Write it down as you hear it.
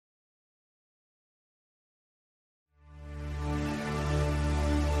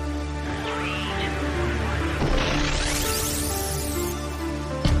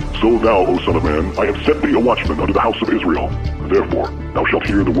So thou, O son of man, I have set thee a watchman unto the house of Israel. Therefore, thou shalt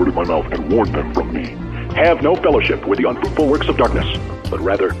hear the word of my mouth, and warn them from me. Have no fellowship with the unfruitful works of darkness, but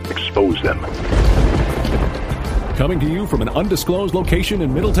rather expose them. Coming to you from an undisclosed location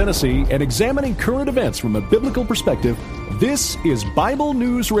in Middle Tennessee and examining current events from a biblical perspective, this is Bible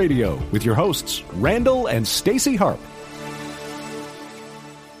News Radio with your hosts, Randall and Stacy Harp.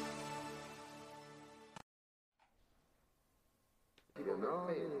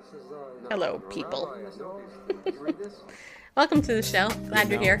 Hello, people. Welcome to the show. Glad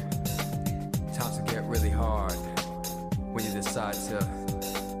you're here. Times will get really hard when you decide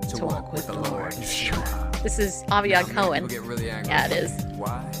to walk with the Lord. This is Aviad Cohen. People get really angry. Yeah, it is.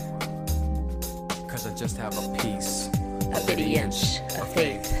 Why? Because I just have a piece, A bitty inch of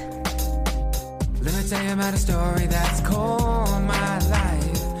faith. Let me tell you about a story that's called my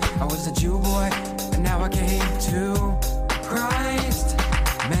life. I was a Jew boy, and now I came to Christ.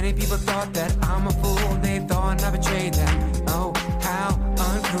 Many people thought that I'm a fool. They thought I betrayed them. Oh, how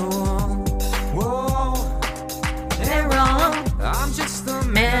uncool. Whoa, They're wrong. I'm just the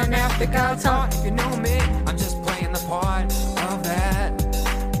man after God's heart. If you know me, I'm just playing the part of that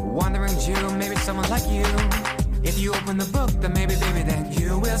wandering Jew, maybe someone like you. If you open the book, then maybe, baby, then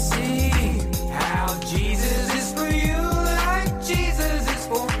you will see how Jesus is for you like Jesus is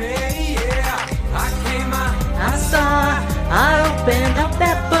for me. Yeah, I saw, I opened up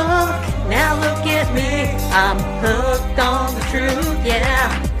that book. Now look at me. I'm hooked on the truth,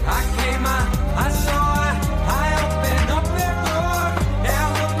 yeah. I saw, I opened up that book. Now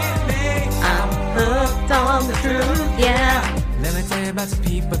look at me. I'm hooked on the truth, yeah. Let me tell you about some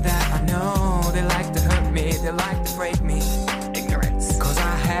people that I know. They like to hurt me, they like to break me. Ignorance. Cause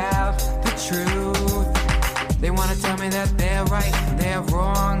I have the truth. They wanna tell me that they're right and they're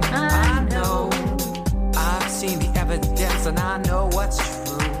wrong. I know. I've seen the evidence and I know what's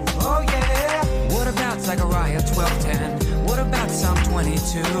true. Oh yeah. What about Zechariah 12:10? What about Psalm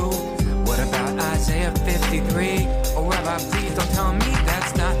 22? What about Isaiah 53? Oh Rabbi, please don't tell me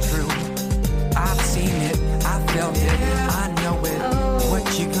that's not true. I've seen it, I felt it, I know it. Oh. What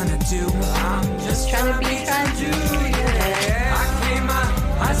you gonna do? I'm just trying to be true. Yeah.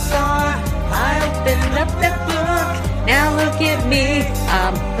 I saw, I opened up that book. Now look at me.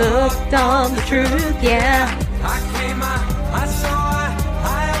 I'm hooked on the truth, yeah. I saw,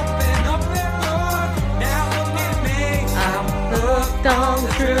 I opened up that book. Now look at me. I'm hooked on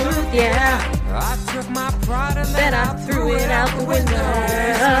the truth, yeah. I took my pride and Then I threw it out the window.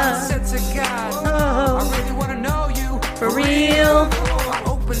 I said to God, Oh. I really want to know you. For real. I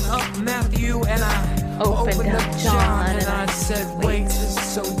opened up Matthew and I Opened up John and I said, wait, this is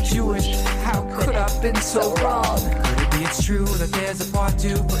so Jewish. How could I have been so wrong? Could it be it's true that there's a part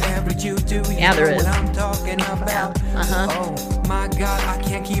two for every Jew? Do you Yeah, there know is. what I'm talking about? Uh-huh. Oh my God, I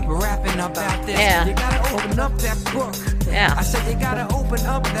can't keep rapping about this. Yeah. You gotta open up that book. Yeah. I said you gotta open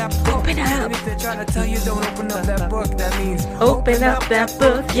up that book. Open up. And if they're trying to tell you don't open up that book, that means Open up that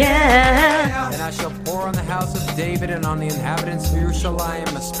book, yeah. and I shall pour on the house of David and on the inhabitants of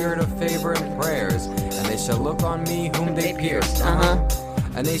Jerusalem a spirit of favor and prayers, and they shall look on me whom they pierced.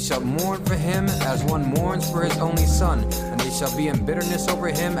 And they shall mourn for him as one mourns for his only son, and they shall be in bitterness over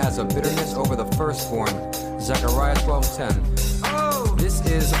him as of bitterness over the firstborn. Zechariah 12:10. Oh, this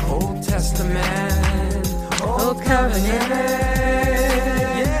is Old Testament, Old Covenant.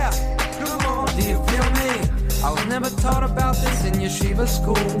 Yeah, come on, do you feel me? I was never taught about this in yeshiva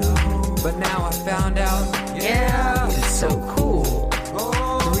school, but now I found out, yeah, it's so cool.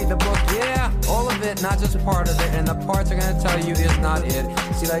 To read the book, yeah, all of it, not just part of it, and the parts are gonna tell you is not it.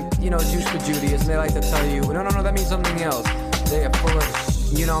 See, like, you know, Jews for Judaism, they like to tell you, no, that means something else. They are full of,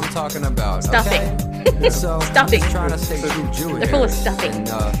 you know what I'm talking about. Stuffing. Okay? So, Stuffing. I'm just trying to stay true Jewish. They're full of stuffing. And,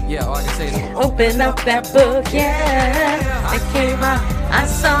 yeah, all I can say is, Open up that book, yeah. I came out, I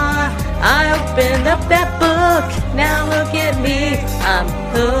saw, I opened up that book. Now look at me. I'm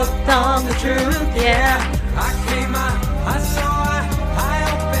hooked on the truth, yeah. I saw, I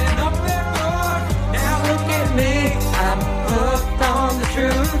opened up that book. Now look at me. I'm hooked on the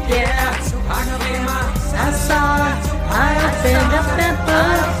truth, yeah. I saw, I opened up that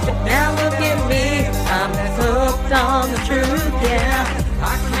book. Now look at me. I'm hooked on the truth, yeah.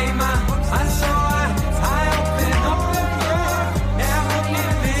 I saw, I opened up that book. Now look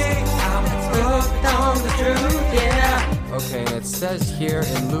at me. Hooked on the truth, yeah. Okay, and it says here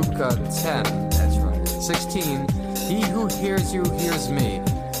in Luke 10, that's right, 16, he who hears you hears me.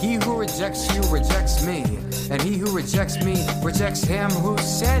 He who rejects you rejects me. And he who rejects me rejects him who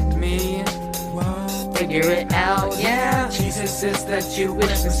sent me. Well, Figure it out, yeah. Jesus is the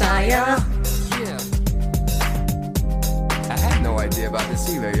Jewish Messiah. yeah. I had no idea about this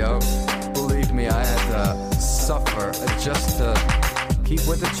either, yo. Believe me, I had to suffer just to keep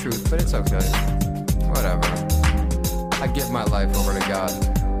with the truth, but it's okay. Whatever. I give my life over to God.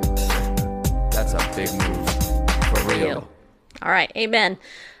 That's a big move. For real. All right, amen.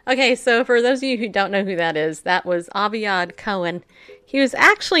 Okay, so for those of you who don't know who that is, that was Aviad Cohen. He was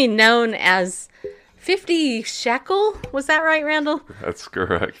actually known as 50 Shekel. Was that right, Randall? That's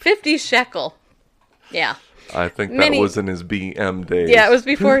correct. 50 Shekel. Yeah. I think that was in his BM days. Yeah, it was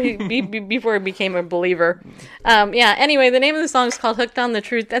before before he became a believer. Yeah, anyway, the name of the song is called Hooked on the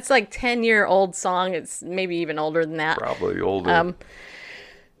Truth. That's like 10-year-old song. It's maybe even older than that. Probably older.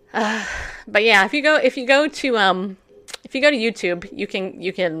 But yeah, if you go to YouTube,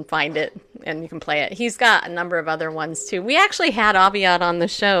 you can find it and you can play it. He's got a number of other ones too. We actually had Aviad on the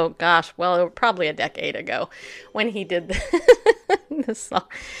show, gosh, well, probably a decade ago when he did this song.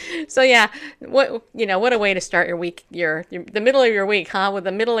 So yeah, what a way to start your week, the middle of your week, huh? With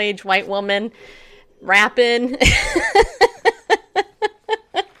a middle-aged white woman rapping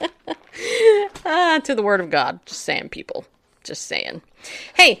to the word of God. Just saying, people. Just saying.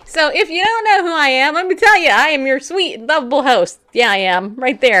 Hey, so if you don't know who I am, let me tell you, I am your sweet, lovable host. Yeah, I am.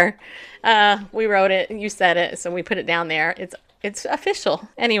 Right there. We wrote it. You said it, so we put it down there. It's official.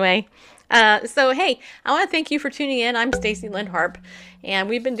 Anyway, so hey, I want to thank you for tuning in. I'm Stacy Lynn Harp, and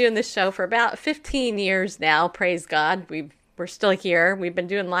we've been doing this show for about 15 years now. Praise God. We're still here. We've been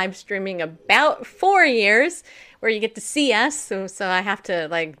doing live streaming about 4 years, where you get to see us. So I have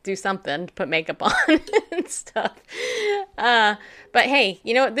to do something to put makeup on and stuff. But hey,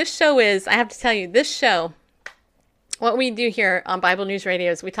 you know what this show is? I have to tell you, this show, what we do here on Bible News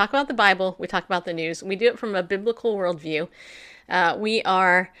Radio is we talk about the Bible, we talk about the news. We do it from a biblical worldview. We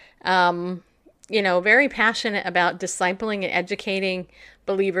are, very passionate about discipling and educating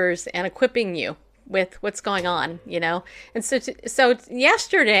believers and equipping you with what's going on, And so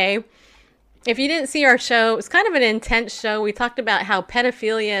yesterday, if you didn't see our show, it was kind of an intense show. We talked about how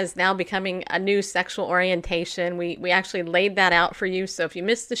pedophilia is now becoming a new sexual orientation. We actually laid that out for you. So if you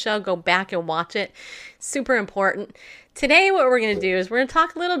missed the show, go back and watch it. Super important. Today, what we're going to do is we're going to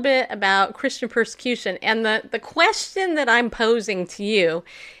talk a little bit about Christian persecution. And the question that I'm posing to you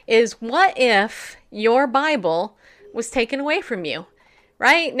is, what if your Bible was taken away from you?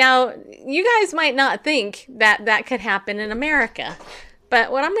 Right? Now, you guys might not think that that could happen in America.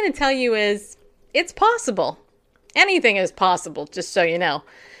 But what I'm going to tell you is, it's possible. Anything is possible, just so you know.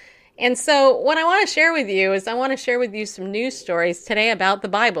 And so what I want to share with you is I want to share with you some news stories today about the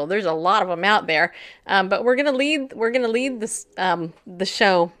Bible. There's a lot of them out there, but we're going to lead this the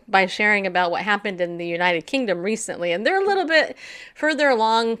show by sharing about what happened in the United Kingdom recently, and they're a little bit further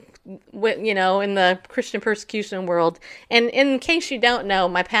along in the Christian persecution world. And in case you don't know,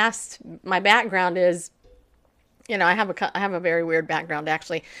 my background is, I have a very weird background,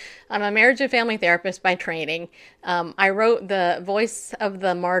 actually. I'm a marriage and family therapist by training. I wrote the Voice of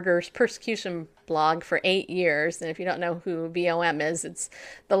the Martyrs persecution blog for 8 years. And if you don't know who VOM is, it's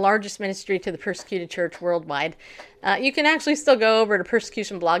the largest ministry to the persecuted church worldwide. You can actually still go over to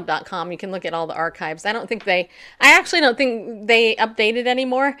persecutionblog.com. You can look at all the archives. I actually don't think they update it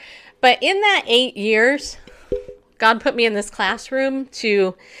anymore. But in that 8 years, God put me in this classroom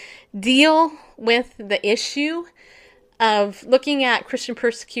to deal with the issue of looking at Christian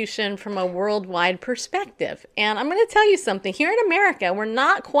persecution from a worldwide perspective. And I'm going to tell you something. Here in America, we're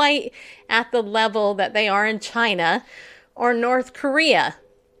not quite at the level that they are in China or North Korea.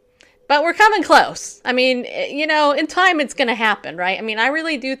 But we're coming close. I mean, in time it's going to happen, right? I mean, I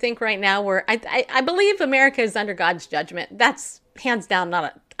really do think right now I believe America is under God's judgment. That's hands down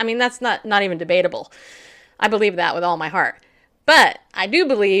that's not even debatable. I believe that with all my heart. But I do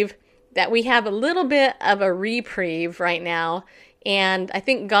believe that we have a little bit of a reprieve right now, and I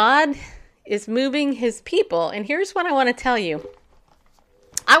think God is moving his people. And here's what I want to tell you.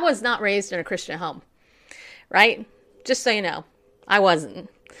 I was not raised in a Christian home, right? Just so you know, I wasn't.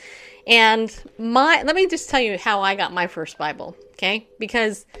 And let me just tell you how I got my first Bible, okay?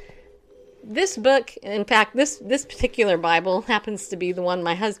 Because this book, in fact, this particular Bible happens to be the one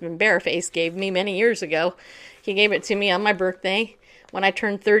my husband Bareface gave me many years ago. He gave it to me on my birthday when I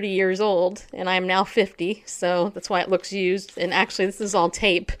turned 30 years old, and I'm now 50, so that's why it looks used. And actually, this is all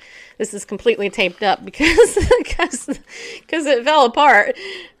tape. This is completely taped up because it fell apart.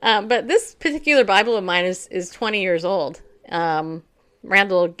 But this particular Bible of mine is 20 years old.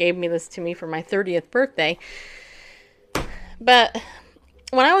 Randall gave me this to me for my 30th birthday. But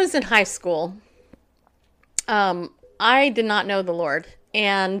when I was in high school, I did not know the Lord,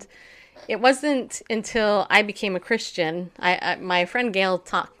 and it wasn't until I became a Christian. My friend Gail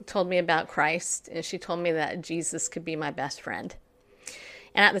told me about Christ, and she told me that Jesus could be my best friend.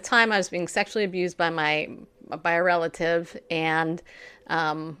 And at the time, I was being sexually abused by a relative, and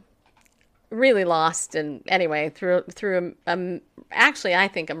really lost. And anyway, through actually, I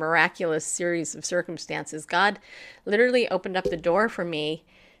think a miraculous series of circumstances, God literally opened up the door for me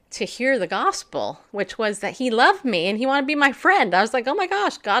to hear the gospel, which was that he loved me and he wanted to be my friend. I was like, oh my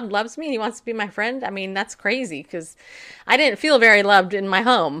gosh, God loves me and he wants to be my friend. I mean, that's crazy, because I didn't feel very loved in my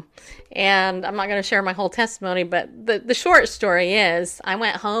home. And I'm not going to share my whole testimony, but the short story is, I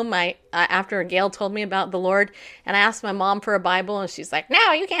went home after Gail told me about the Lord, and I asked my mom for a Bible, and she's like,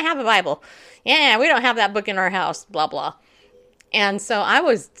 no, you can't have a Bible. Yeah, we don't have that book in our house, blah, blah. And so I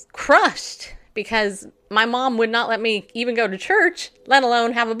was crushed, because my mom would not let me even go to church, let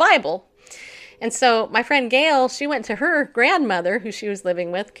alone have a Bible. And so my friend Gail, she went to her grandmother, who she was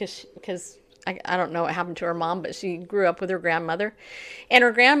living with, because I don't know what happened to her mom, but she grew up with her grandmother. And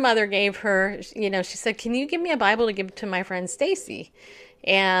her grandmother gave her, she said, can you give me a Bible to give to my friend Stacy?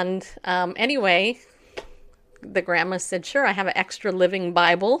 And anyway, the grandma said, sure, I have an extra living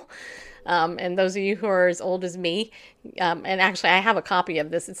Bible. And those of you who are as old as me, and actually I have a copy of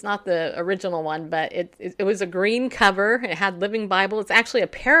this. It's not the original one, but it was a green cover. It had Living Bible. It's actually a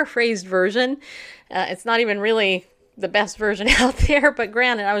paraphrased version. It's not even really the best version out there, but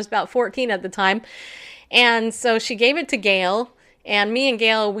granted, I was about 14 at the time. And so she gave it to Gail, and me and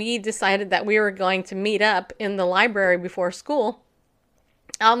Gail, we decided that we were going to meet up in the library before school.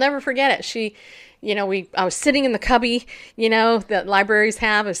 I'll never forget it. I was sitting in the cubby, that libraries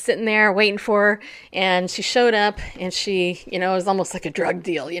have. I was sitting there waiting for her, and she showed up, and she, it was almost like a drug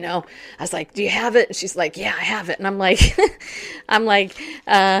deal, I was like, do you have it? And she's like, yeah, I have it. And I'm like,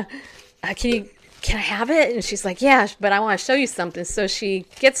 can I have it? And she's like, yeah, but I want to show you something. So she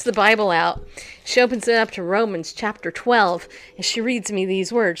gets the Bible out. She opens it up to Romans chapter 12, and she reads me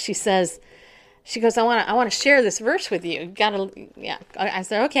these words. She goes, I want to share this verse with you. I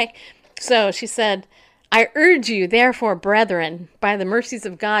said, okay. So she said, I urge you, therefore, brethren, by the mercies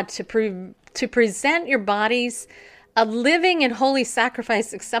of God, to present your bodies a living and holy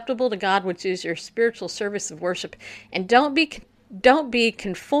sacrifice acceptable to God, which is your spiritual service of worship. And don't be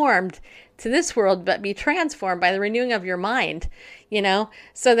conformed to this world, but be transformed by the renewing of your mind,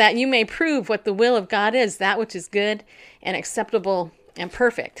 so that you may prove what the will of God is, that which is good and acceptable and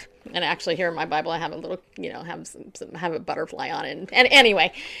perfect. And actually here in my Bible, I have a little, have a butterfly on it. And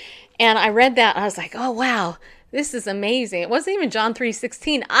anyway, and I read that, and I was like, oh, wow, this is amazing. It wasn't even John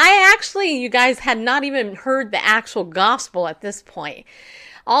 3:16. You guys had not even heard the actual gospel at this point.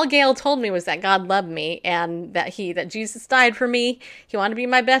 All Gail told me was that God loved me, and that Jesus died for me. He wanted to be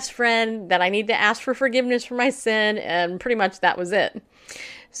my best friend, that I need to ask for forgiveness for my sin, and pretty much that was it.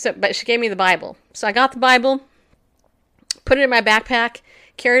 But she gave me the Bible. So I got the Bible, put it in my backpack,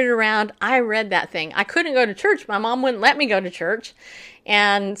 carried it around. I read that thing. I couldn't go to church. My mom wouldn't let me go to church.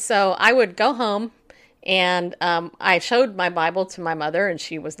 And so I would go home, and I showed my Bible to my mother, and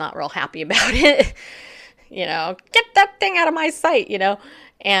she was not real happy about it. Get that thing out of my sight,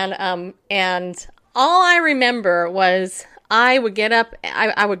 And all I remember was I would get up,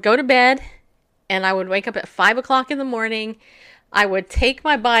 I would go to bed, and I would wake up at 5 o'clock in the morning. I would take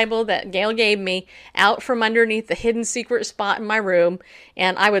my Bible that Gail gave me out from underneath the hidden secret spot in my room,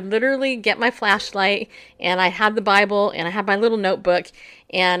 and I would literally get my flashlight, and I had the Bible, and I had my little notebook,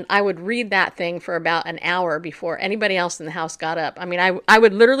 and I would read that thing for about an hour before anybody else in the house got up. I mean, I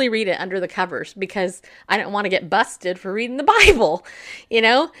would literally read it under the covers, because I didn't want to get busted for reading the Bible,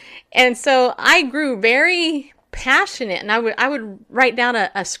 And so I grew very passionate, and I would write down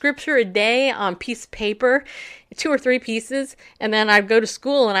a scripture a day on a piece of paper, 2 or 3 pieces, and then I'd go to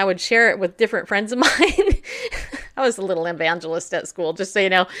school and I would share it with different friends of mine. I was a little evangelist at school, just so you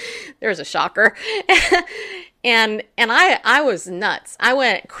know. There's a shocker. And I was nuts. I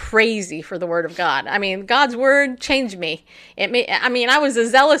went crazy for the Word of God. I mean, God's Word changed me. I was a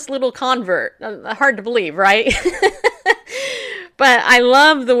zealous little convert. Hard to believe, right? But I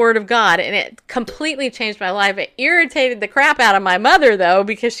love the Word of God, and it completely changed my life. It irritated the crap out of my mother, though,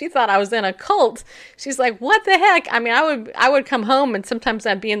 because she thought I was in a cult. She's like, what the heck? I mean, I would come home, and sometimes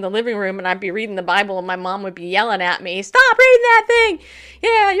I'd be in the living room, and I'd be reading the Bible, and my mom would be yelling at me, stop reading that thing!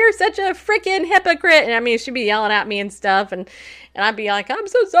 Yeah, you're such a freaking hypocrite! And I mean, she'd be yelling at me and stuff, and I'd be like, I'm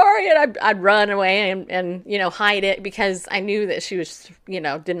so sorry, and I'd run away and hide it, because I knew that she was,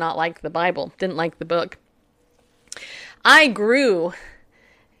 did not like the Bible, didn't like the book. I grew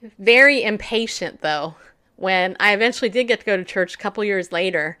very impatient, though, when I eventually did get to go to church a couple years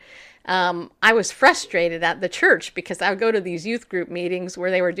later. I was frustrated at the church because I would go to these youth group meetings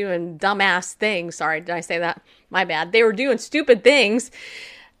where they were doing dumbass things. Sorry, did I say that? My bad. They were doing stupid things.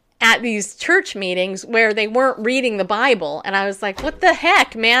 at these church meetings where they weren't reading the Bible. And I was like, what the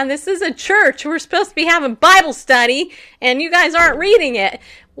heck, man? This is a church. We're supposed to be having Bible study, and you guys aren't reading it.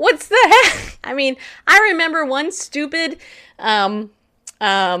 What's the heck? I mean, I remember one stupid, and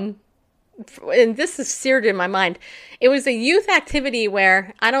this is seared in my mind. It was a youth activity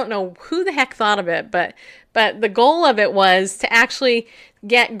where I don't know who the heck thought of it, but the goal of it was to actually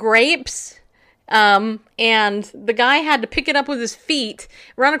get grapes, and the guy had to pick it up with his feet,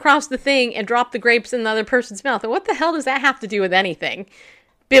 run across the thing, and drop the grapes in the other person's mouth. And what the hell does that have to do with anything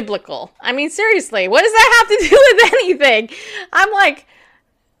biblical? I mean, seriously, what does that have to do with anything? I'm like,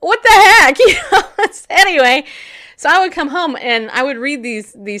 what the heck? You know? Anyway, so I would come home and I would read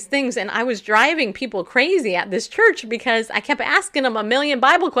these things, and I was driving people crazy at this church because I kept asking them a million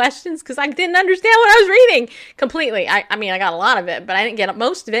Bible questions because I didn't understand what I was reading completely. I mean, I got a lot of it, but I didn't get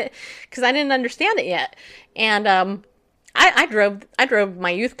most of it because I didn't understand it yet. And I drove my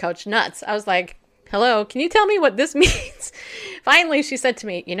youth coach nuts. I was like, hello, can you tell me what this means? Finally, she said to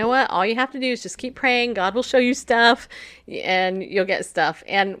me, you know what? All you have to do is just keep praying. God will show you stuff and you'll get stuff.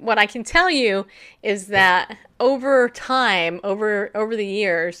 And what I can tell you is that over time, over the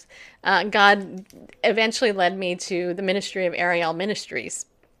years, God eventually led me to the ministry of Ariel Ministries.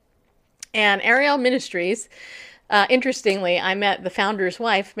 And Ariel Ministries, interestingly, I met the founder's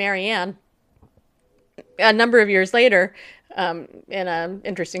wife, Marianne, a number of years later, in an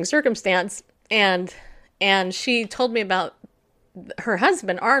interesting circumstance. And she told me about her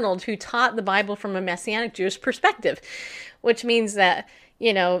husband, Arnold, who taught the Bible from a Messianic Jewish perspective, which means that,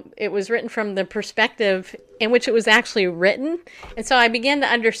 you know, it was written from the perspective in which it was actually written. And so I began to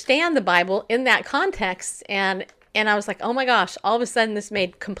understand the Bible in that context. And I was like, oh my gosh, all of a sudden this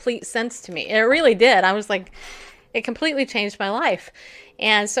made complete sense to me. It really did. I was like, it completely changed my life.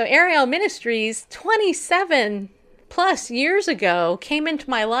 And so Ariel Ministries, 27 plus years ago, came into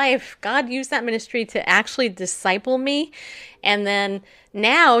my life. God used that ministry to actually disciple me. And then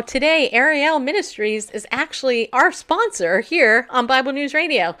now, today, Ariel Ministries is actually our sponsor here on Bible News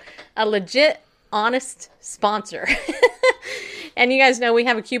Radio. A legit, honest sponsor. And you guys know we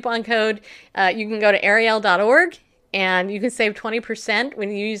have a coupon code. You can go to ariel.org and you can save 20% when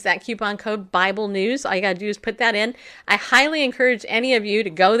you use that coupon code Bible News. All you got to do is put that in. I highly encourage any of you to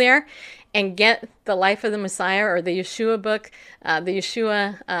go there and get the Life of the Messiah, or the Yeshua book, the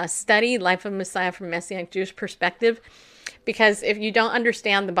Yeshua study, Life of the Messiah from a Messianic Jewish perspective. Because if you don't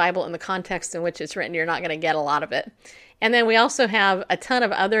understand the Bible in the context in which it's written, you're not going to get a lot of it. And then we also have a ton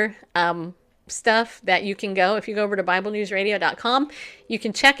of other stuff that you can go. If you go over to BibleNewsRadio.com, you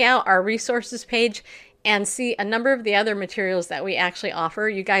can check out our resources page and see a number of the other materials that we actually offer.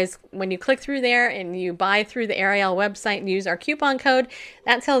 You guys, when you click through there and you buy through the Ariel website and use our coupon code,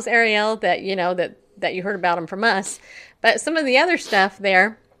 that tells Ariel that, you know, that you heard about them from us. But some of the other stuff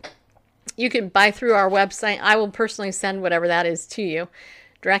there, you can buy through our website. I will personally send whatever that is to you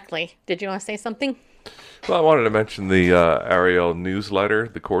directly. Did you want to say something? Well, I wanted to mention the Ariel newsletter,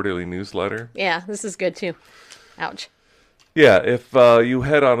 the quarterly newsletter. Yeah, this is good too. Ouch. Yeah, if you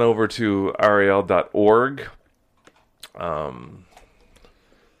head on over to ariel.org, and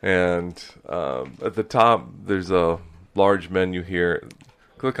at the top there's a large menu here.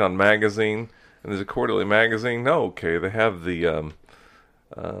 Click on magazine, and there's a quarterly magazine. Oh, okay, they have the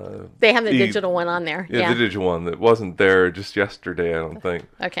digital one on there. Yeah, the digital one that wasn't there just yesterday, I don't think.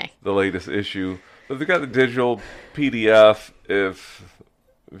 Okay. The latest issue. But they've got the digital PDF if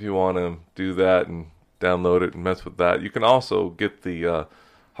you want to do that and download it and mess with that. You can also get the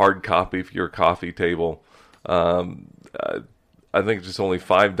hard copy for your coffee table. I think it's just only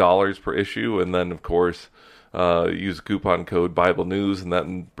 $5 per issue, and then of course use the coupon code Bible News, and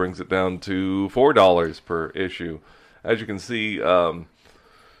that brings it down to $4 per issue. As you can see,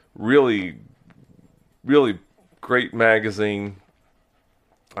 really, really great magazine.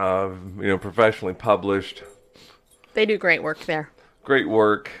 Professionally published. They do great work there. Great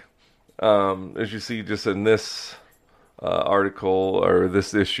work. As you see, just in this article or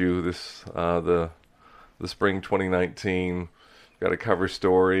this issue, the spring 2019, got a cover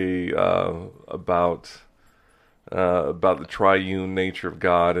story about the triune nature of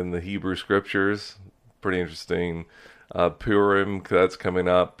God in the Hebrew Scriptures. Pretty interesting. Purim, that's coming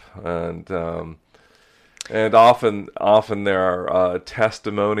up, and often there are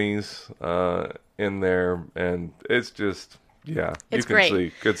testimonies in there, and it's just. Yeah, it's you can great.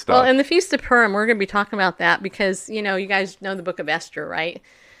 See good stuff. Well, in the Feast of Purim, we're going to be talking about that because, you guys know the book of Esther, right?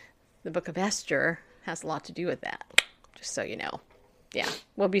 The book of Esther has a lot to do with that, just so you know. Yeah,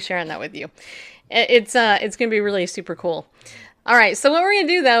 we'll be sharing that with you. It's going to be really super cool. All right, so what we're going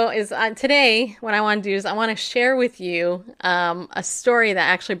to do, though, is today, what I want to do is I want to share with you a story that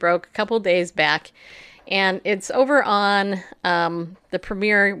actually broke a couple days back, and it's over on the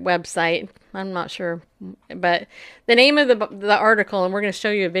Premier website. I'm not sure, but the name of the article, and we're going to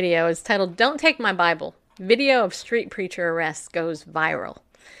show you a video, is titled, "Don't Take My Bible. Video of Street Preacher Arrest Goes Viral."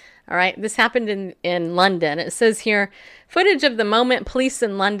 All right, this happened in London. It says here, footage of the moment police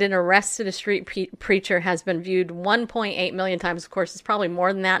in London arrested a street preacher has been viewed 1.8 million times. Of course, it's probably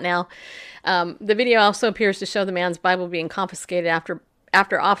more than that now. The video also appears to show the man's Bible being confiscated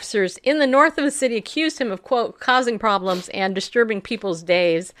after officers in the north of the city accused him of, quote, causing problems and disturbing people's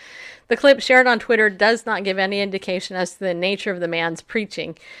days. The clip shared on Twitter does not give any indication as to the nature of the man's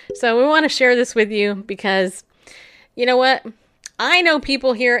preaching. So we want to share this with you because, you know what? I know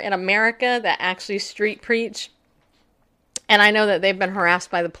people here in America that actually street preach, and I know that they've been harassed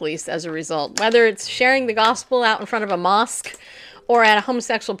by the police as a result. Whether it's sharing the gospel out in front of a mosque, or at a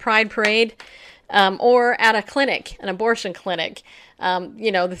homosexual pride parade, or at a clinic, an abortion clinic.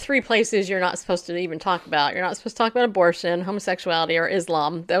 The three places you're not supposed to even talk about. You're not supposed to talk about abortion, homosexuality, or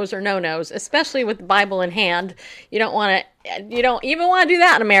Islam. Those are no-nos, especially with the Bible in hand. You don't even want to do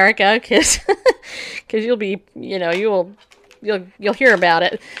that in America, because you'll hear about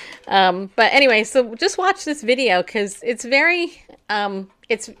it. But anyway, so just watch this video because it's very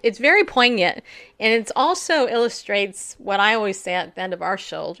very poignant, and it also illustrates what I always say at the end of our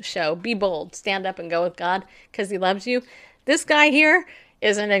show: be bold, stand up and go with God because He loves you. This guy here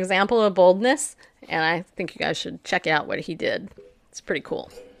is an example of boldness, and I think you guys should check out what he did. It's pretty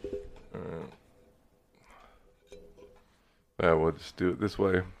cool. We'll just do it this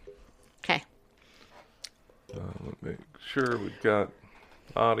way. Okay. Let me make sure we've got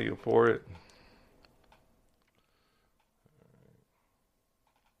audio for it.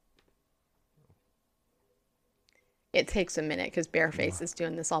 It takes a minute because Bareface is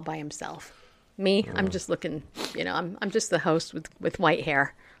doing this all by himself. Me, I'm just looking, I'm just the host with white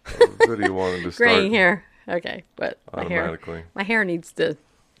hair. The video wanted to start gray hair. Okay, but automatically. My hair needs to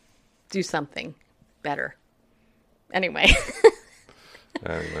do something better. Anyway.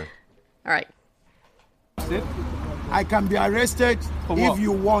 All right. I can be arrested if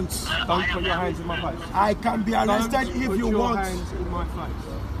you want. Don't put your hands in my face. I can be arrested if you want. Don't put your hands in my face.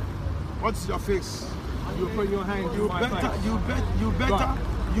 What's your face? You're putting your hands in my face.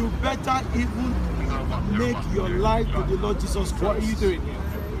 You better even make your life to the Lord Jesus Christ. What are you doing here?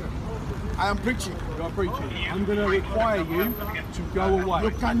 I am preaching. You're preaching. I'm going to require you to go away.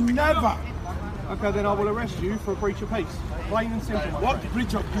 You can never. Okay, then I will arrest you for a breach of peace. Plain and simple. What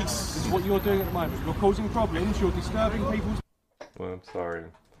breach of peace? This is what you're doing at the moment. You're causing problems. You're disturbing people's Well, I'm sorry.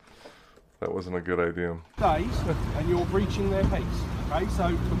 That wasn't a good idea. days, and you're breaching their peace. Okay,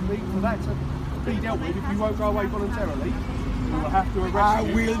 so for that to be dealt with, if you won't go away voluntarily, we will have to arrest you.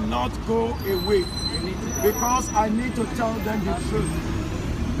 I will not go away because I need to tell them the truth.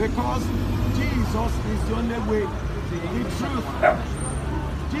 Because Jesus is the only way, the truth.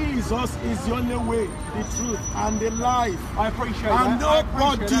 Jesus is the only way, the truth, and the life. I appreciate and that.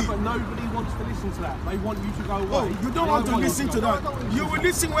 Nobody. But nobody wants to listen to that. They want you to go away. Oh, you don't want to listen to that. You will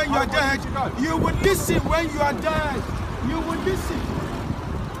listen when you are dead. You will listen when you are dead. You will listen.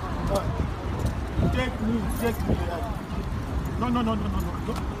 Take me. No.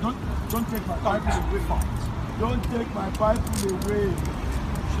 Don't take my Bible away. Don't take my Bible away.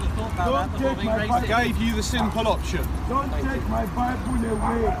 Don't take my Bible. Gave you the simple option. Don't take my Bible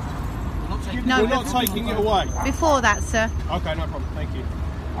away. We're not taking it away. Before that, sir. Okay, no problem. Thank you.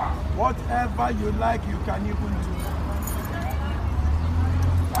 Whatever you like, you can even do.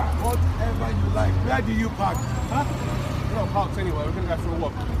 Whatever you like. Where do you park? Huh? We're not parked anywhere. We're going to go for a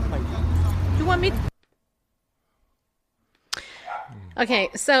walk. Thank you. Do you want me? Okay,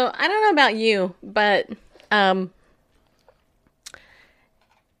 so I don't know about you, but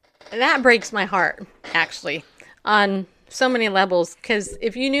that breaks my heart, actually, on so many levels, because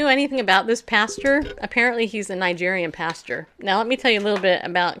if you knew anything about this pastor, apparently he's a Nigerian pastor. Now, let me tell you a little bit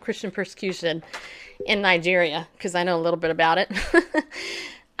about Christian persecution in Nigeria, because I know a little bit about it.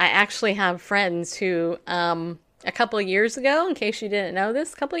 I actually have friends who, a couple of years ago, in case you didn't know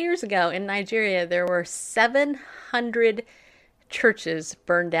this, a couple of years ago in Nigeria, there were 700 churches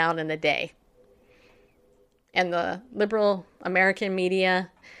burned down in a day. And the liberal American media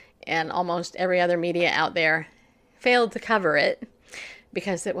and almost every other media out there failed to cover it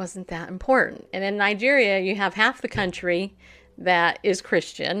because it wasn't that important. And in Nigeria, you have half the country that is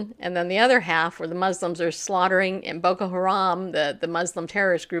Christian, and then the other half, where the Muslims are slaughtering, and Boko Haram, the Muslim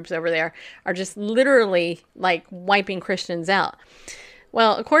terrorist groups over there, are just literally like wiping Christians out.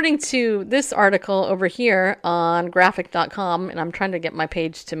 Well, according to this article over here on graphic.com, and I'm trying to get my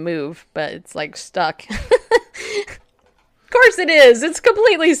page to move, but it's like stuck. Of course it is. It's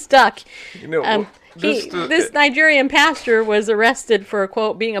completely stuck. This Nigerian pastor was arrested for,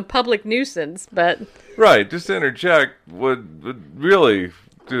 quote, being a public nuisance, but... Right, just to interject, what really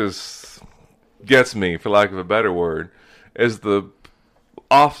just gets me, for lack of a better word, is the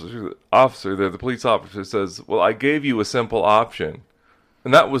officer there, the police officer says, well, I gave you a simple option,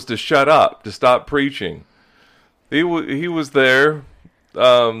 and that was to shut up, to stop preaching. He was there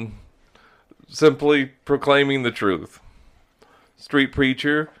simply proclaiming the truth. Street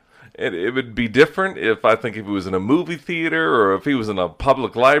preacher. It would be different if he was in a movie theater or if he was in a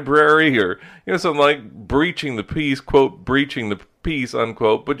public library or something like breaching the peace, quote, breaching the peace,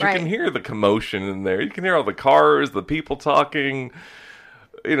 unquote. But you can hear the commotion in there. You can hear all the cars, the people talking,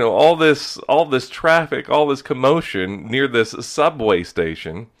 all this traffic, all this commotion near this subway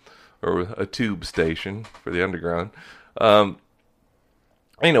station or a tube station for the underground. It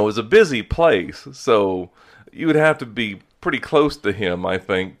was a busy place, so you would have to be pretty close to him, I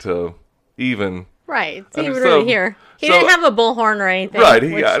think, to even... Right, so you would really hear. He didn't have a bullhorn or anything, right,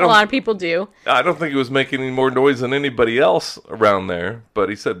 which a lot of people do. I don't think he was making any more noise than anybody else around there, but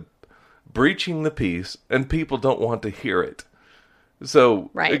he said, breaching the peace, and people don't want to hear it.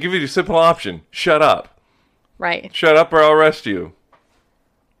 So, I give you a simple option. Shut up. Right. Shut up or I'll arrest you.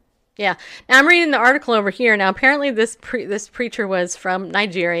 Yeah. Now, I'm reading the article over here. Now, apparently this preacher was from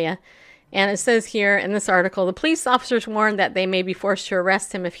Nigeria. And it says here in this article, the police officers warned that they may be forced to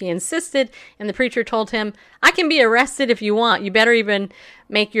arrest him if he insisted. And the preacher told him, I can be arrested if you want. You better even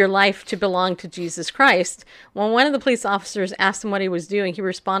make your life to belong to Jesus Christ. When one of the police officers asked him what he was doing, he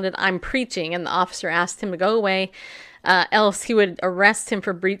responded, I'm preaching. And the officer asked him to go away, else he would arrest him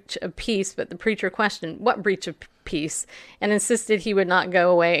for breach of peace. But the preacher questioned, what breach of peace? And insisted he would not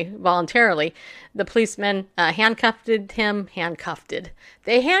go away voluntarily. The policemen handcuffed him,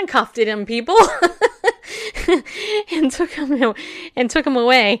 people, and took him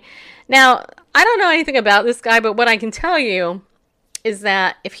away. Now, I don't know anything about this guy, but what I can tell you is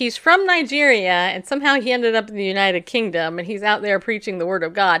that if he's from Nigeria and somehow he ended up in the United Kingdom and he's out there preaching the word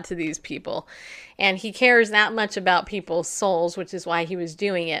of God to these people, and he cares that much about people's souls, which is why he was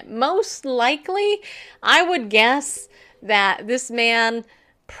doing it, most likely, I would guess that this man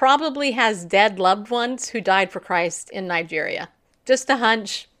probably has dead loved ones who died for Christ in Nigeria. Just a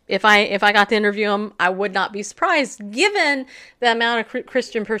hunch. If I got to interview him, I would not be surprised, given the amount of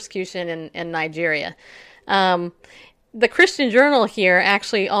Christian persecution in Nigeria. The Christian Journal here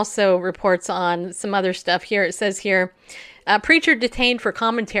actually also reports on some other stuff here. It says here, preacher detained for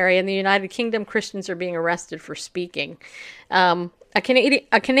commentary. In the United Kingdom, Christians are being arrested for speaking. A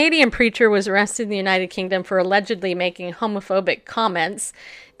Canadian preacher was arrested in the United Kingdom for allegedly making homophobic comments.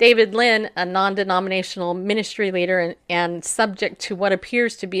 David Lynn, a non-denominational ministry leader and subject to what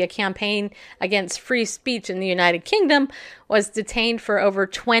appears to be a campaign against free speech in the United Kingdom, was detained for over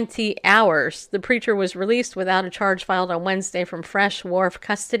 20 hours. The preacher was released without a charge filed on Wednesday from Fresh Wharf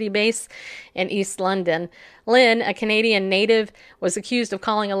Custody Base in East London. Lynn, a Canadian native, was accused of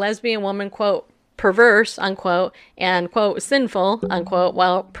calling a lesbian woman, quote, perverse, unquote, and, quote, sinful, unquote,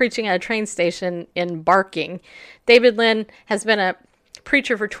 while preaching at a train station in Barking. David Lynn has been a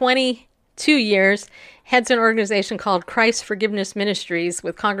preacher for 22 years, heads an organization called Christ Forgiveness Ministries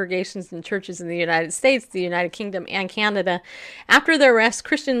with congregations and churches in the United States, the United Kingdom, and Canada. After the arrest,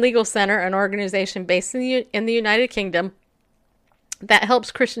 Christian Legal Center, an organization based in the United Kingdom that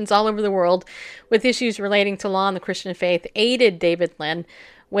helps Christians all over the world with issues relating to law and the Christian faith, aided David Lynn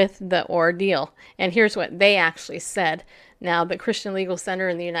with the ordeal. And here's what they actually said. Now, the Christian Legal Center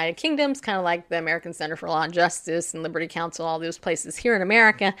in the United Kingdom is kind of like the American Center for Law and Justice and Liberty Counsel, all those places here in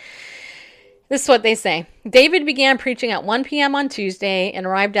America. This is what they say. David began preaching at 1 p.m. on Tuesday and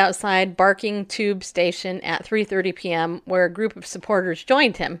arrived outside Barking Tube Station at 3:30 p.m., where a group of supporters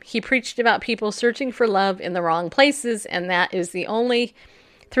joined him. He preached about people searching for love in the wrong places, and that is the only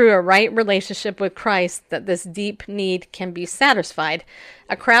through a right relationship with Christ that this deep need can be satisfied.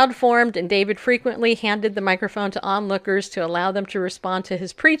 A crowd formed, and David frequently handed the microphone to onlookers to allow them to respond to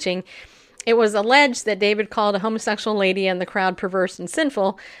his preaching. It was alleged that David called a homosexual lady in the crowd perverse and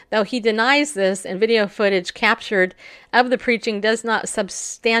sinful, though he denies this, and video footage captured of the preaching does not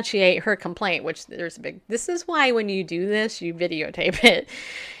substantiate her complaint, which there's a big, this is why when you do this, you videotape it.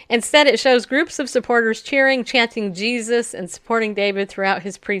 Instead, it shows groups of supporters cheering, chanting Jesus, and supporting David throughout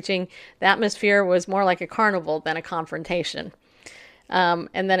his preaching. The atmosphere was more like a carnival than a confrontation. And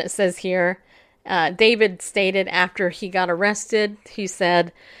then it says here, David stated after he got arrested, he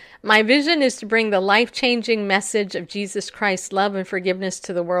said, My vision is to bring the life-changing message of Jesus Christ's love and forgiveness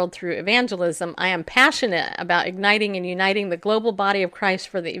to the world through evangelism. I am passionate about igniting and uniting the global body of Christ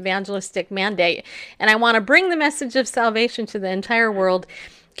for the evangelistic mandate, and I want to bring the message of salvation to the entire world,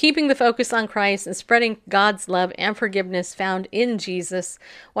 keeping the focus on Christ and spreading God's love and forgiveness found in Jesus.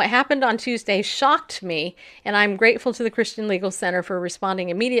 What happened on Tuesday shocked me, and I'm grateful to the Christian Legal Center for responding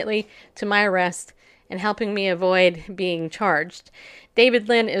immediately to my arrest and helping me avoid being charged. David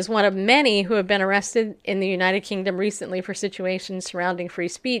Lynn is one of many who have been arrested in the United Kingdom recently for situations surrounding free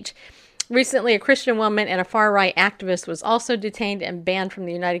speech. Recently, a Christian woman and a far-right activist was also detained and banned from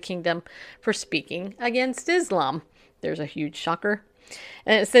the United Kingdom for speaking against Islam. There's a huge shocker.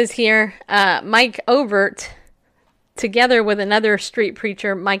 And it says here, Mike Overt, together with another street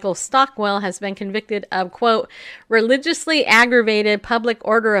preacher, Michael Stockwell, has been convicted of, quote, religiously aggravated public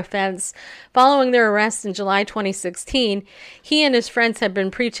order offense following their arrest in July 2016. He and his friends had been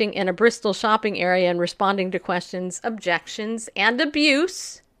preaching in a Bristol shopping area and responding to questions, objections, and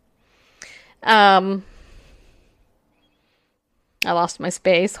abuse. I lost my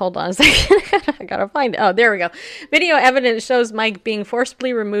space. Hold on a second. I gotta find it. Oh, there we go. Video evidence shows Mike being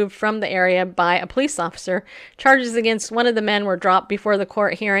forcibly removed from the area by a police officer. Charges against one of the men were dropped before the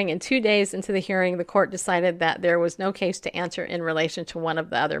court hearing, and 2 days into the hearing, the court decided that there was no case to answer in relation to one of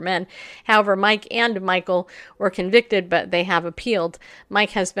the other men. However, Mike and Michael were convicted, but they have appealed.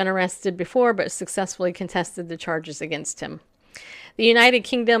 Mike has been arrested before, but successfully contested the charges against him. The United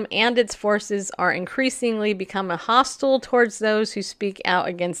Kingdom and its forces are increasingly becoming hostile towards those who speak out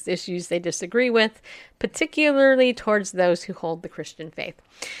against issues they disagree with, particularly towards those who hold the Christian faith.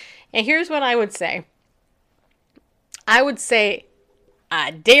 And here's what I would say. I would say,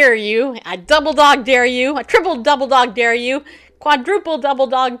 I dare you, I double dog dare you, I triple double dog dare you, quadruple double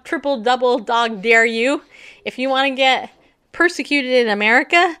dog, triple double dog dare you. If you want to get persecuted in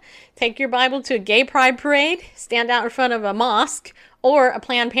America, take your Bible to a gay pride parade, stand out in front of a mosque or a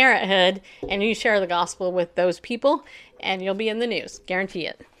Planned Parenthood, and you share the gospel with those people, and you'll be in the news. Guarantee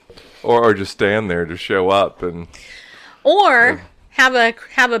it. Or just stand there to show up and... Or have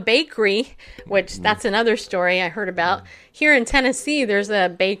a bakery, which that's another story I heard about. Here in Tennessee, there's a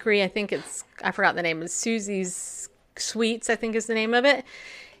bakery, I forgot the name, it's Susie's Sweets, I think is the name of it.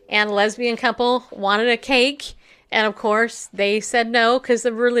 And a lesbian couple wanted a cake. And of course, they said no because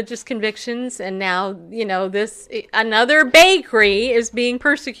of religious convictions. And now, another bakery is being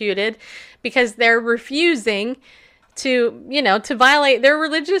persecuted because they're refusing to violate their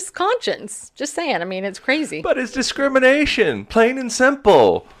religious conscience. Just saying. I mean, it's crazy. But it's discrimination, plain and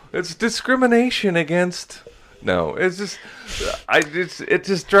simple. It's discrimination against... No, it's just... it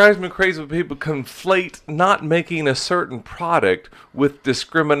just drives me crazy when people conflate not making a certain product with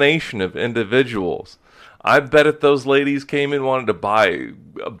discrimination of individuals. I bet if those ladies came in and wanted to buy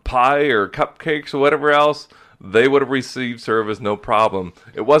a pie or cupcakes or whatever else, they would have received service no problem.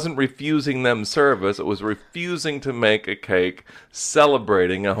 It wasn't refusing them service. It was refusing to make a cake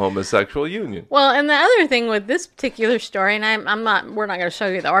celebrating a homosexual union. Well, and the other thing with this particular story, and we're not going to show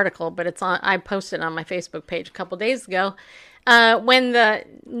you the article, but I posted it on my Facebook page a couple days ago. When the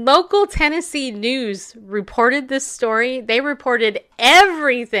local Tennessee news reported this story, they reported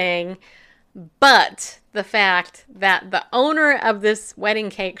everything but the fact that the owner of this wedding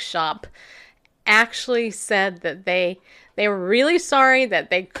cake shop actually said that they were really sorry that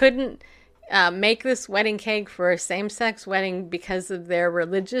they couldn't make this wedding cake for a same-sex wedding because of their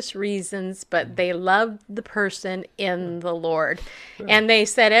religious reasons, but they loved the person in the Lord. Sure. And they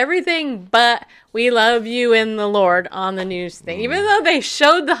said everything but we love you in the Lord on the news thing. Even though they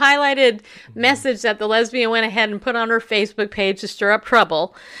showed the highlighted message that the lesbian went ahead and put on her Facebook page to stir up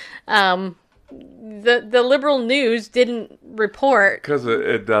trouble, the liberal news didn't report. Because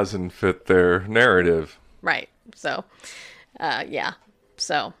it doesn't fit their narrative. Right. So, yeah.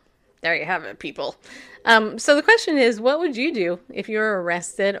 So, there you have it, people. So the question is, what would you do if you were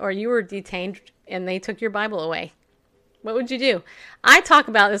arrested or you were detained and they took your Bible away? What would you do? I talk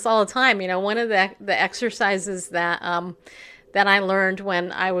about this all the time. One of the exercises that I learned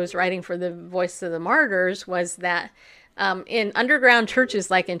when I was writing for the Voice of the Martyrs was that in underground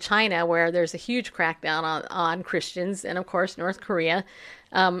churches like in China, where there's a huge crackdown on Christians, and of course North Korea,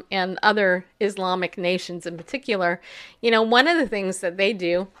 and other Islamic nations in particular, one of the things that they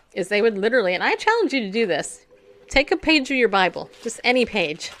do is they would literally, and I challenge you to do this, take a page of your Bible, just any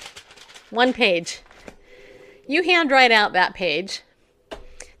page, one page. You handwrite out that page,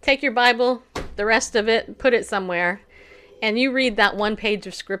 take your Bible, the rest of it, put it somewhere, and you read that one page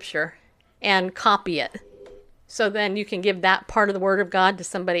of scripture and copy it. So then you can give that part of the Word of God to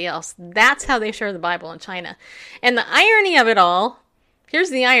somebody else. That's how they share the Bible in China. And the irony of it all, here's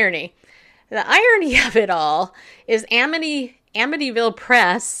the irony. The irony of it all is Amityville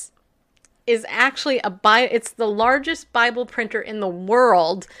Press is actually it's the largest Bible printer in the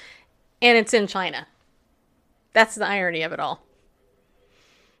world, and it's in China. That's the irony of it all.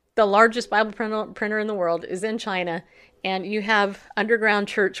 The largest Bible printer in the world is in China, and you have underground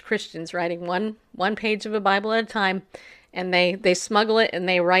church Christians writing one page of a Bible at a time, and they smuggle it and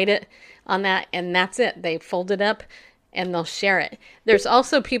they write it on that, and that's it. They fold it up and they'll share it. There's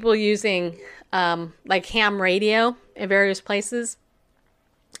also people using like ham radio in various places,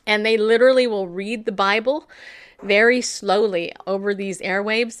 and they literally will read the Bible very slowly over these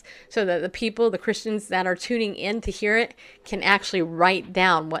airwaves so that the Christians that are tuning in to hear it can actually write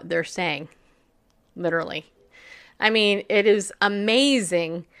down what they're saying. Literally. I mean, it is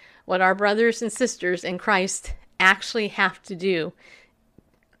amazing what our brothers and sisters in Christ actually have to do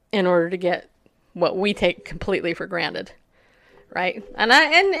in order to get what we take completely for granted. Right? And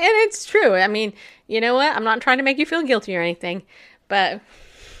it's true. I mean, you know what? I'm not trying to make you feel guilty or anything, but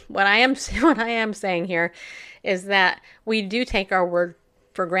what I am saying here is that we do take our word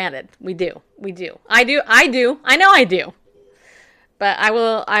for granted. We do. I do. I know I do. But I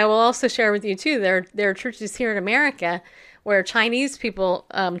will also share with you too, there are churches here in America where Chinese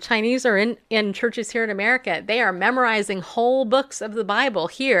are in churches here in America. They are memorizing whole books of the Bible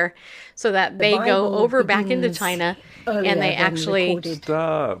here so that they go over back into China and they actually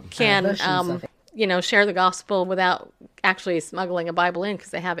can, share the gospel without actually smuggling a Bible in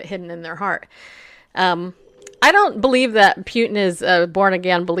because they have it hidden in their heart. I don't believe that Putin is a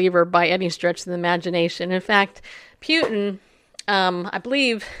born-again believer by any stretch of the imagination. In fact, Putin, I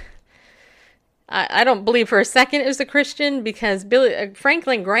don't believe for a second is a Christian because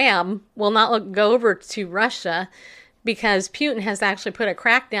Franklin Graham will not go over to Russia because Putin has actually put a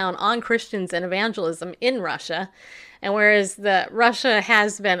crackdown on Christians and evangelism in Russia. And whereas Russia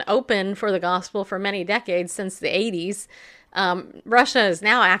has been open for the gospel for many decades, since the 80s, Russia is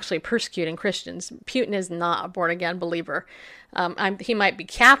now actually persecuting Christians. Putin is not a born-again believer. He might be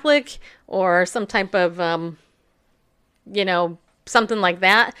Catholic or some type of, something like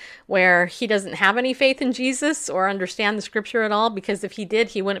that, where he doesn't have any faith in Jesus or understand the scripture at all, because if he did,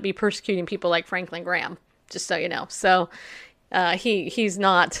 he wouldn't be persecuting people like Franklin Graham, just so you know. So he's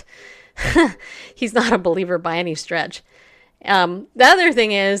not he's not a believer by any stretch. The other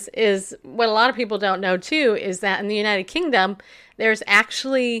thing is what a lot of people don't know too, is that in the United Kingdom, there's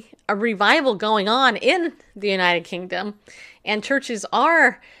actually a revival going on in the United Kingdom, and churches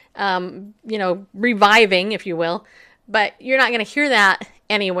are, reviving, if you will, but you're not going to hear that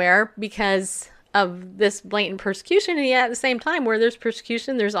anywhere because of this blatant persecution. And yet at the same time, where there's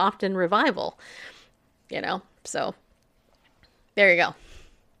persecution, there's often revival, so there you go.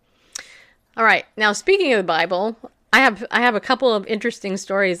 All right. Now, speaking of the Bible, I have a couple of interesting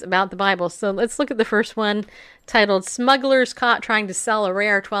stories about the Bible. So let's look at the first one, titled "Smugglers Caught Trying to Sell a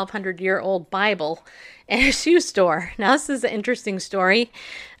Rare 1,200-Year-Old Bible in a Shoe Store." Now, this is an interesting story.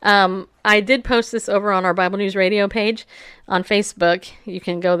 I did post this over on our Bible News Radio page on Facebook. You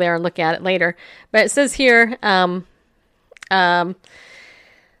can go there and look at it later. But it says here, a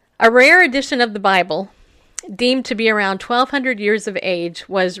rare edition of the Bible, deemed to be around 1,200 years of age,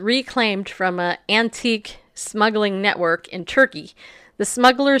 was reclaimed from an antique smuggling network in Turkey. The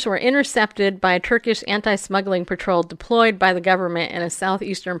smugglers were intercepted by a Turkish anti-smuggling patrol deployed by the government in a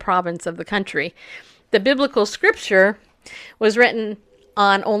southeastern province of the country. The biblical scripture was written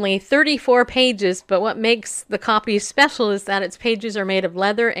on only 34 pages, but what makes the copy special is that its pages are made of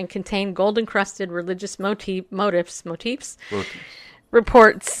leather and contain gold-encrusted religious motifs,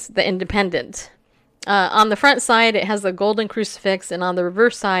 reports The Independent. On the front side, it has a golden crucifix, and on the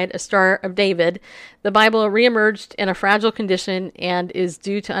reverse side, a Star of David. The Bible reemerged in a fragile condition and is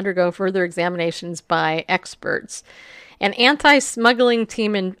due to undergo further examinations by experts. An anti-smuggling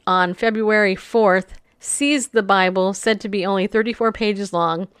team on February 4th seized the Bible, said to be only 34 pages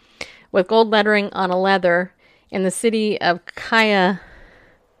long, with gold lettering on a leather, in the city of Kaya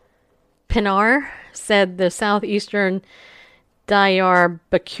Pinar, said the southeastern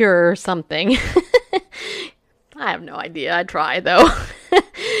Diyarbakir something. I have no idea. I try, though.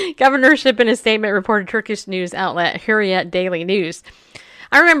 Governorship, in a statement, reported Turkish news outlet Hurriyet Daily News.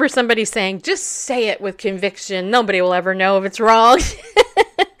 I remember somebody saying, just say it with conviction. Nobody will ever know if it's wrong.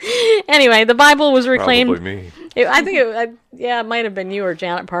 Anyway, the Bible was reclaimed. Probably me. It might have been you or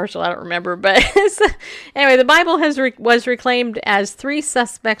Janet Parshall. I don't remember. But anyway, the Bible was reclaimed as 3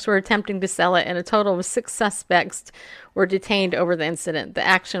 suspects were attempting to sell it, and a total of 6 suspects were detained over the incident. The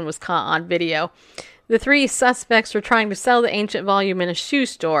action was caught on video. The 3 suspects were trying to sell the ancient volume in a shoe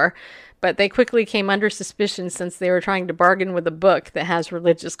store, but they quickly came under suspicion since they were trying to bargain with a book that has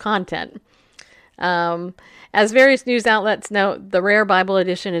religious content. As various news outlets note, the rare Bible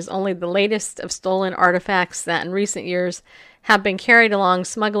edition is only the latest of stolen artifacts that in recent years have been carried along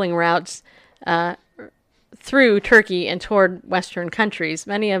smuggling routes through Turkey and toward Western countries.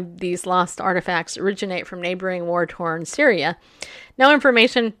 Many of these lost artifacts originate from neighboring war-torn Syria. No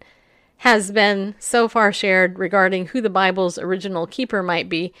information has been so far shared regarding who the Bible's original keeper might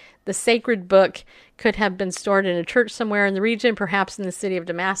be. The sacred book could have been stored in a church somewhere in the region, perhaps in the city of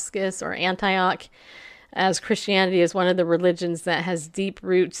Damascus or Antioch, as Christianity is one of the religions that has deep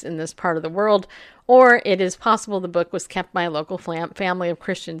roots in this part of the world, or it is possible the book was kept by a local family of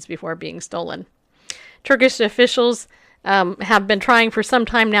Christians before being stolen. Turkish officials have been trying for some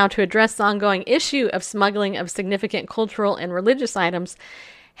time now to address the ongoing issue of smuggling of significant cultural and religious items.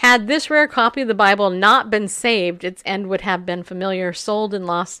 Had this rare copy of the Bible not been saved, its end would have been familiar, sold and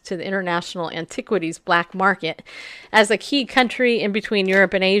lost to the international antiquities black market. As a key country in between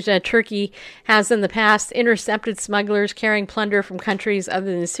Europe and Asia, Turkey has in the past intercepted smugglers carrying plunder from countries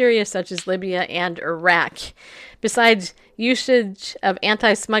other than Syria, such as Libya and Iraq. Besides usage of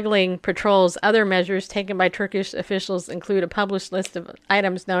anti-smuggling patrols, other measures taken by Turkish officials include a published list of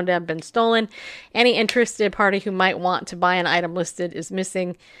items known to have been stolen. Any interested party who might want to buy an item listed as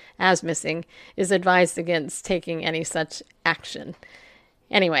missing is advised against taking any such action.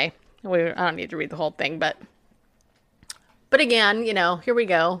 Anyway, I don't need to read the whole thing, but again, here we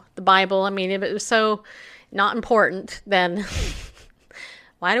go. The Bible, I mean, if it was so not important, then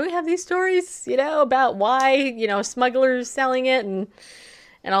why do we have these stories, about why, smugglers selling it and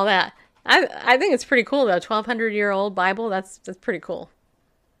all that? I think it's pretty cool, though. 1,200-year-old Bible, that's pretty cool.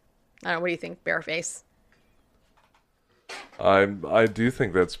 I don't know, what do you think, Bareface? I do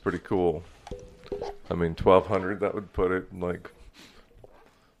think that's pretty cool. I mean, 1,200, that would put it in, like,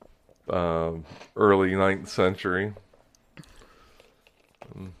 early 9th century.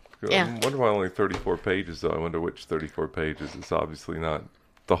 Yeah. I wonder why only 34 pages, though. I wonder which 34 pages. It's obviously not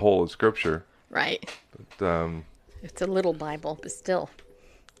the whole of Scripture. Right. But, it's a little Bible, but still.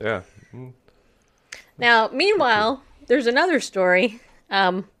 Yeah. Now, meanwhile, there's another story.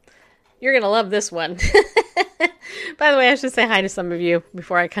 You're going to love this one. By the way, I should say hi to some of you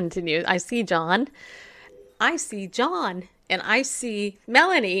before I continue. I see John. And I see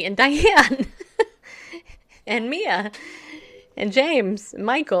Melanie and Diane. And Mia. And James, and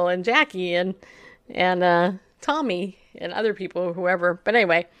Michael, and Jackie, and Tommy, and other people, whoever. But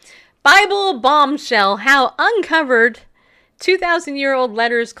anyway, Bible bombshell, how uncovered 2,000-year-old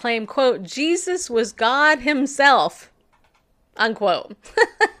letters claim, quote, Jesus was God himself, unquote.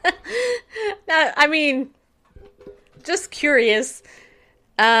 Now, I mean, just curious,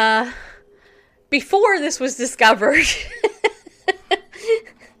 before this was discovered,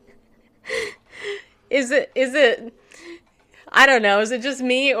 is it I don't know. Is it just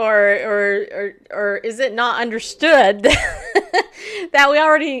me, or is it not understood that we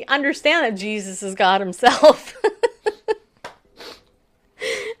already understand that Jesus is God himself?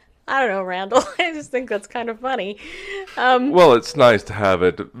 I don't know, Randall. I just think that's kind of funny. Well, it's nice to have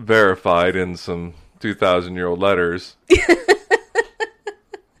it verified in some 2,000-year-old letters.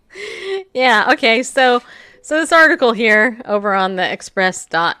 Yeah. Okay. So this article here over on the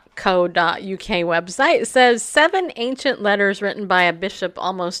express.co.uk website says 7 ancient letters written by a bishop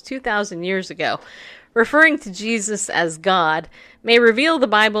almost 2,000 years ago, referring to Jesus as God, may reveal the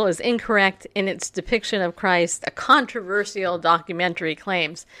Bible is incorrect in its depiction of Christ, a controversial documentary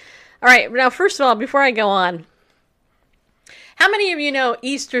claims. All right. Now, first of all, before I go on, how many of you know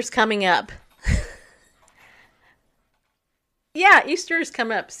Easter's coming up? Yeah, Easter's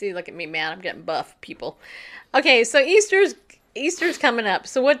coming up. See, look at me, man. I'm getting buff, people. Okay, so Easter's coming up.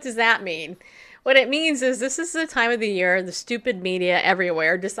 So what does that mean? What it means is this is the time of the year the stupid media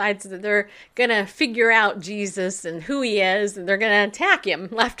everywhere decides that they're going to figure out Jesus and who he is, and they're going to attack him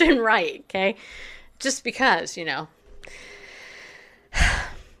left and right, okay? Just because,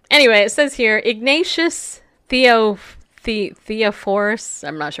 Anyway, it says here, Ignatius Theophorus,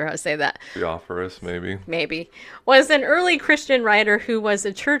 I'm not sure how to say that. Theophorus, maybe. Maybe. Was an early Christian writer who was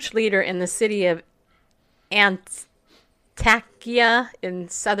a church leader in the city of Antakya in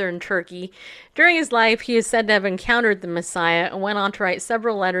southern Turkey. During his life, he is said to have encountered the Messiah and went on to write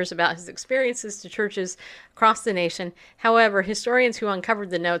several letters about his experiences to churches across the nation. However, historians who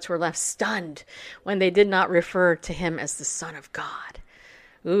uncovered the notes were left stunned when they did not refer to him as the Son of God.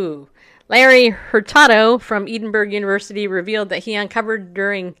 Ooh. Larry Hurtado from Edinburgh University revealed that he uncovered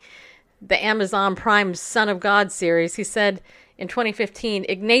during the Amazon Prime Son of God series. He said in 2015.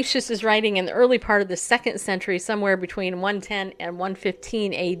 Ignatius is writing in the early part of the 2nd century, somewhere between 110 and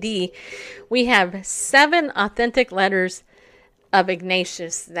 115 AD. We have 7 authentic letters of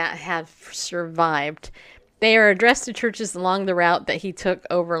Ignatius that have survived. They are addressed to churches along the route that he took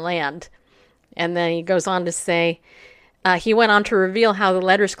overland. And then he goes on to say, he went on to reveal how the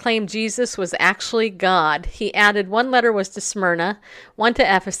letters claimed Jesus was actually God. He added 1 letter was to Smyrna, 1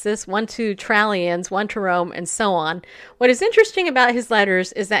 to Ephesus, 1 to Trallians, 1 to Rome, and so on. What is interesting about his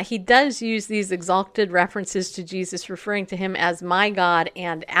letters is that he does use these exalted references to Jesus, referring to him as my God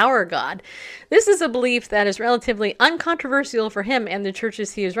and our God. This is a belief that is relatively uncontroversial for him and the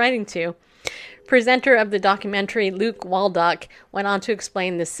churches he is writing to. Presenter of the documentary, Luke Waldock, went on to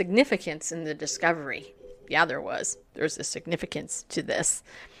explain the significance in the discovery. Yeah, there's a significance to this.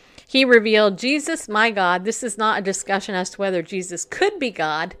 He revealed, Jesus, my God. This is not a discussion as to whether Jesus could be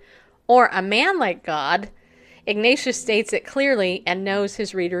God or a man like God. Ignatius states it clearly and knows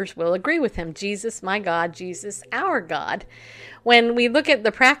his readers will agree with him. Jesus, my God, Jesus, our God. When we look at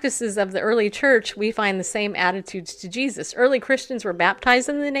the practices of the early church, we find the same attitudes to Jesus. Early Christians were baptized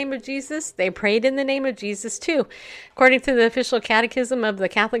in the name of Jesus. They prayed in the name of Jesus too. According to the official catechism of the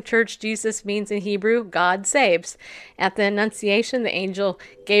Catholic Church, Jesus means in Hebrew, God saves. At the Annunciation, the angel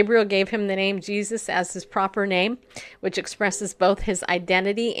Gabriel gave him the name Jesus as his proper name, which expresses both his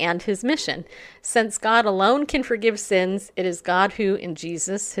identity and his mission. Since God alone can forgive sins, it is God who, in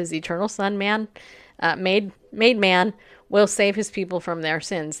Jesus, his eternal Son, made man, will save his people from their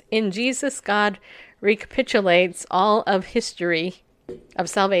sins. In Jesus, God recapitulates all of history of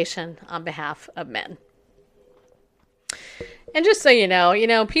salvation on behalf of men. And just so you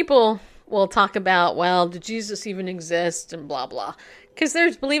know, people will talk about, well, did Jesus even exist and blah, blah. Because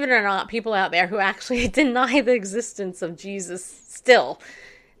there's, believe it or not, people out there who actually deny the existence of Jesus still.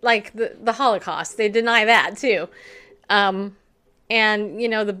 Like the Holocaust, they deny that too. And,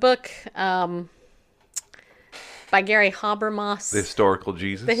 the book... by Gary Habermas. The Historical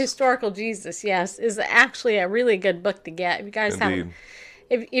Jesus. The Historical Jesus, yes, is actually a really good book to get. If you guys Indeed.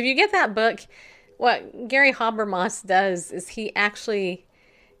 have, if you get that book, what Gary Habermas does is he actually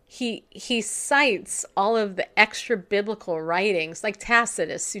he cites all of the extra biblical writings like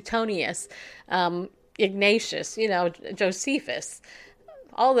Tacitus, Suetonius, Ignatius, Josephus.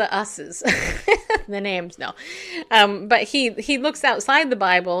 All the us's, the names, no. But he looks outside the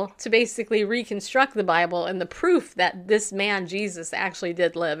Bible to basically reconstruct the Bible and the proof that this man, Jesus, actually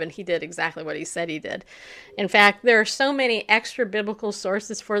did live, and he did exactly what he said he did. In fact, there are so many extra biblical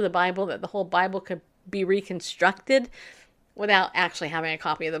sources for the Bible that the whole Bible could be reconstructed without actually having a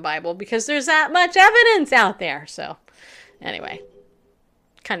copy of the Bible, because there's that much evidence out there. So, anyway,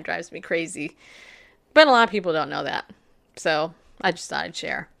 kind of drives me crazy. But a lot of people don't know that. So... I just thought I'd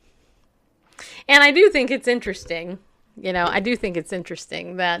share. And I do think it's interesting,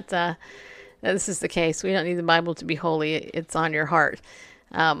 that this is the case. We don't need the Bible to be holy. It's on your heart.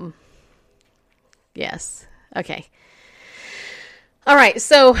 Yes. Okay. All right.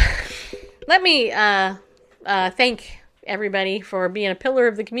 So let me thank everybody for being a pillar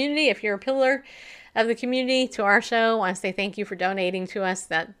of the community. If you're a pillar of the community to our show, I want to say thank you for donating to us.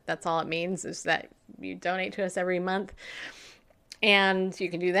 That's all it means, is that you donate to us every month. And you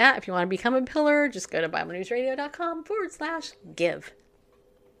can do that. If you want to become a pillar, just go to BibleNewsRadio.com/give.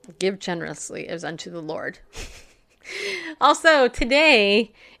 Give generously as unto the Lord. Also,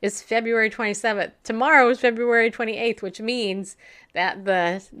 today is February 27th. Tomorrow is February 28th, which means that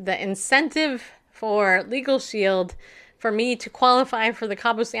the incentive for Legal Shield for me to qualify for the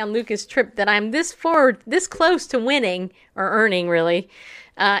Cabo San Lucas trip that I'm this close to winning, or earning really,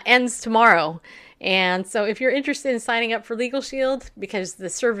 ends tomorrow. And so if you're interested in signing up for Legal Shield, because the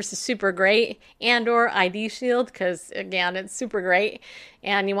service is super great, and or ID Shield, because again, it's super great,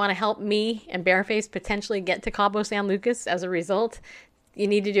 and you want to help me and Bareface potentially get to Cabo San Lucas as a result, you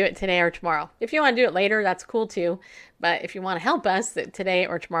need to do it today or tomorrow. If you want to do it later, that's cool too. But if you want to help us, today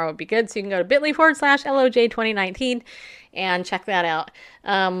or tomorrow would be good. So you can go to bit.ly/LOJ2019 and check that out.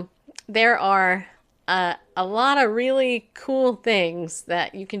 There are a lot of really cool things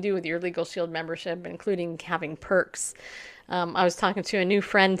that you can do with your Legal Shield membership, including having perks. I was talking to a new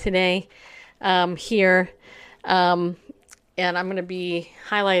friend today here, and I'm going to be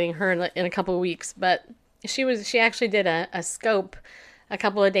highlighting her in a couple of weeks. But she actually did a scope a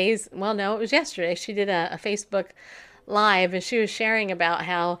couple of days. Well, no, it was yesterday. She did a Facebook Live, and she was sharing about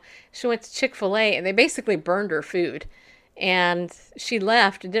how she went to Chick-fil-A and they basically burned her food. And she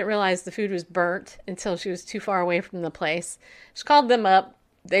left and didn't realize the food was burnt until she was too far away from the place. She called them up.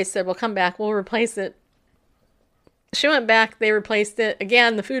 They said, well, come back. We'll replace it. She went back. They replaced it.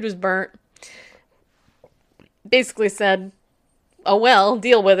 Again, the food was burnt. Basically said, oh well,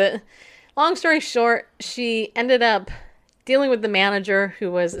 deal with it. Long story short, she ended up dealing with the manager,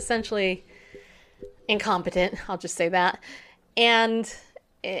 who was essentially incompetent. I'll just say that. And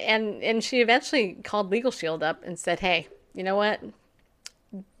she eventually called Legal Shield up and said, hey, you know what?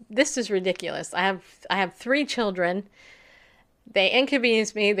 This is ridiculous. I have 3 children. They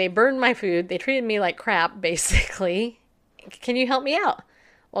inconvenienced me. They burned my food. They treated me like crap, basically. Can you help me out?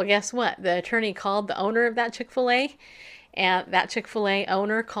 Well, guess what? The attorney called the owner of that Chick-fil-A, and that Chick-fil-A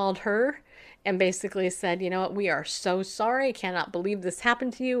owner called her and basically said, you know what, we are so sorry. Cannot believe this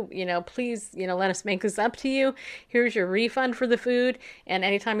happened to you. You know, please, you know, let us make this up to you. Here's your refund for the food. And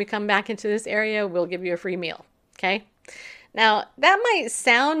anytime you come back into this area, we'll give you a free meal. Okay. Now that might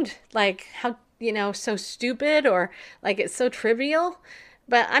sound like how, you know, so stupid or like it's so trivial,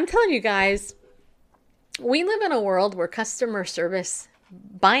 but I'm telling you guys, we live in a world where customer service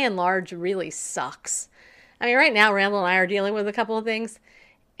by and large really sucks. I mean, right now, Randall and I are dealing with a couple of things,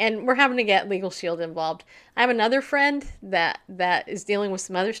 and we're having to get Legal Shield involved. I have another friend that is dealing with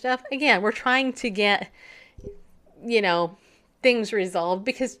some other stuff. Again, we're trying to get, you know, things resolved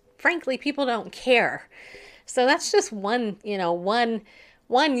because, frankly, people don't care. So that's just one, you know, one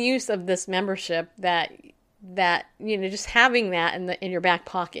use of this membership that you know, just having that in your back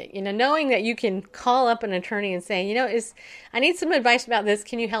pocket, you know, knowing that you can call up an attorney and say, you know, I need some advice about this.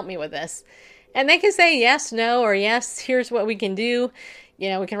 Can you help me with this? And they can say yes, no, or yes, here's what we can do. You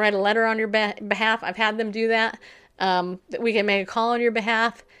know, we can write a letter on your behalf. I've had them do that. We can make a call on your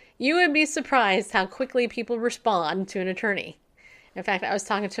behalf. You would be surprised how quickly people respond to an attorney. In fact, I was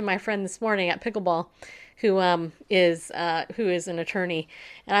talking to my friend this morning at Pickleball, who is an attorney,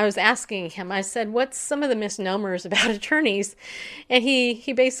 and I was asking him, I said, what's some of the misnomers about attorneys? And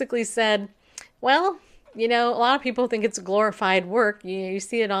he basically said, well, you know, a lot of people think it's glorified work. You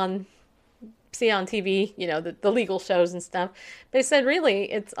see it on TV, you know, the legal shows and stuff. But he said,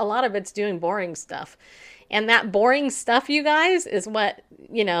 really, a lot of it's doing boring stuff. And that boring stuff, you guys, is what,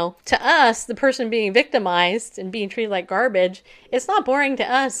 you know, to us, the person being victimized and being treated like garbage, it's not boring to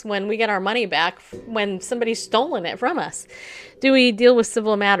us when we get our money back when somebody's stolen it from us. Do we deal with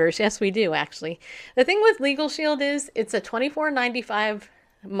civil matters? Yes, we do, actually. The thing with Legal Shield is it's a $24.95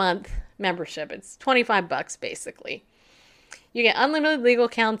 month membership. It's $25 basically. You get unlimited legal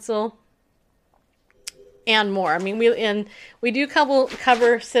counsel and more. I mean, we do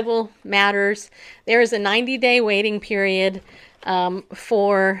cover civil matters. There is a 90-day waiting period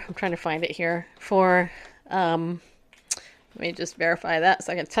for, I'm trying to find it here, for, let me just verify that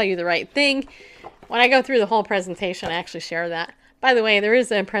so I can tell you the right thing. When I go through the whole presentation, I actually share that. By the way, there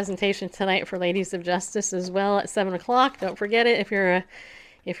is a presentation tonight for Ladies of Justice as well at 7 o'clock. Don't forget it if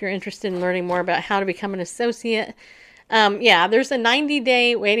you're interested in learning more about how to become an associate. There's a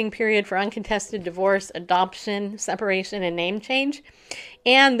 90-day waiting period for uncontested divorce, adoption, separation, and name change.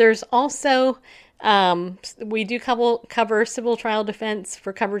 And there's also, we do cover civil trial defense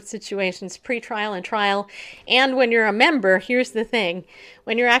for covered situations, pre-trial and trial. And when you're a member, here's the thing.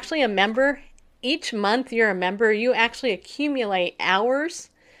 When you're actually a member, each month you're a member, you actually accumulate hours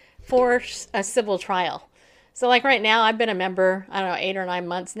for a civil trial. So like right now, I've been a member, 8 or 9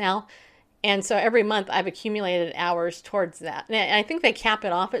 months now. And so every month I've accumulated hours towards that. And I think they cap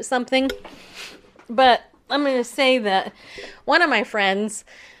it off at something. But I'm going to say that one of my friends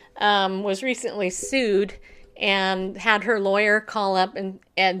was recently sued and had her lawyer call up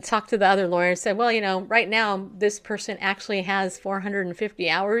and talk to the other lawyer and said, well, you know, right now this person actually has 450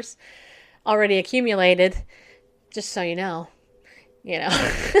 hours already accumulated, just so you know.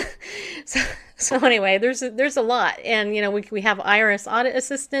 So anyway, there's a lot. And, you know, we have IRS audit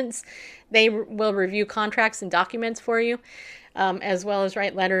assistants. They will review contracts and documents for you, as well as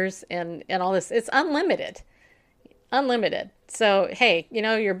write letters and all this. It's unlimited. So, hey, you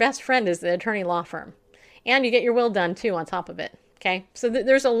know, your best friend is the attorney law firm. And you get your will done, too, on top of it. Okay? So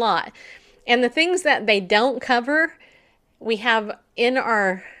there's a lot. And the things that they don't cover, we have in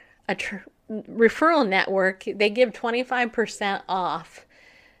our referral network, they give 25% off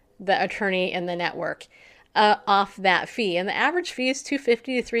the attorney in the network off that fee. And the average fee is $250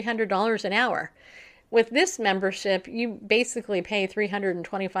 to $300 an hour. With this membership, you basically pay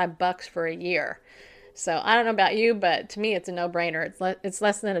 $325 for a year. So I don't know about you, but to me, it's a no-brainer. It's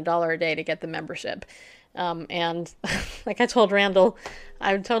less than $1 a day to get the membership. And like I told Randall,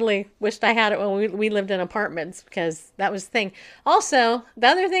 I totally wished I had it when we lived in apartments, because that was the thing. Also, the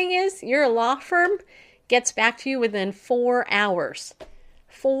other thing is your law firm gets back to you within 4 hours.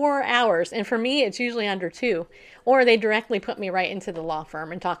 4 hours. And for me, it's usually under 2. Or they directly put me right into the law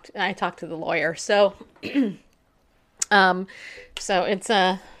firm and I talk to the lawyer. So, so it's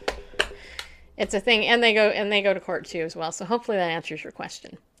It's a thing, and they go to court too as well. So hopefully that answers your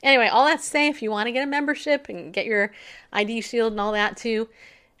question. Anyway, all that to say, if you want to get a membership and get your ID shield and all that too,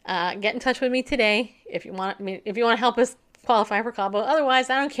 get in touch with me today if you want to help us qualify for Cabo.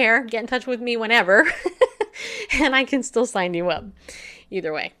 Otherwise, I don't care. Get in touch with me whenever, and I can still sign you up.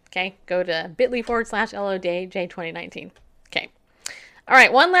 Either way, okay? Go to bit.ly/LOJ2019. Okay. All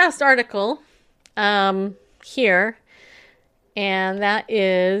right, one last article here, and that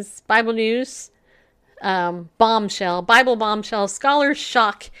is Bible News. Bombshell. Bible bombshell. Scholars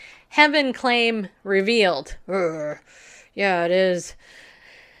shock. Heaven claim revealed. Yeah, it is.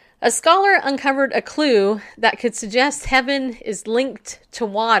 A scholar uncovered a clue that could suggest heaven is linked to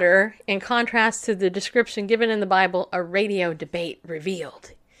water, in contrast to the description given in the Bible, a radio debate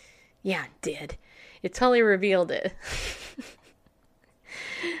revealed. Yeah, it did. It totally revealed it.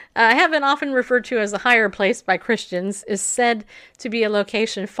 Heaven, often referred to as a higher place by Christians, is said to be a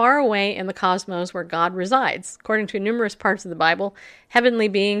location far away in the cosmos where God resides. According to numerous parts of the Bible, heavenly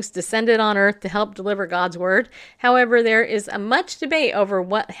beings descended on earth to help deliver God's word. However, there is a much debate over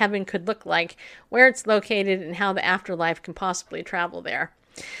what heaven could look like, where it's located, and how the afterlife can possibly travel there.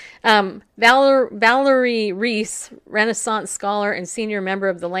 Valerie Reese, Renaissance scholar and senior member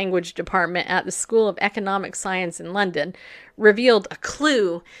of the language department at the School of Economic Science in London, revealed a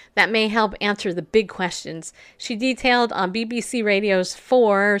clue that may help answer the big questions. She detailed on BBC Radio's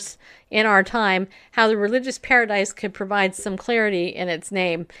 4's In Our Time how the religious paradise could provide some clarity in its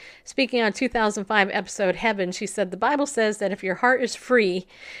name. Speaking on 2005 episode Heaven, she said, "The Bible says that if your heart is free,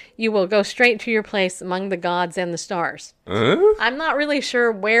 you will go straight to your place among the gods and the stars." I'm not really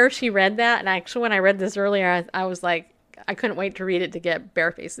sure where she read that, and actually when I read this earlier, I was like, I couldn't wait to read it to get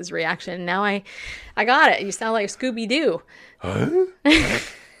Bareface's reaction. Now I got it. You sound like Scooby-Doo. Huh?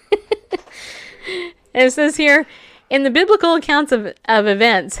 And it says here, in the biblical accounts of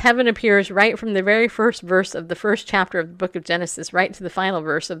events, heaven appears right from the very first verse of the first chapter of the book of Genesis, right to the final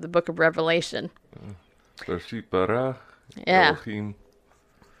verse of the book of Revelation. Yeah.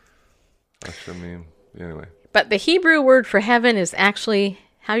 Anyway. But the Hebrew word for heaven is actually,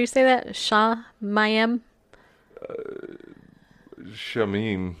 how do you say that? Shamayim?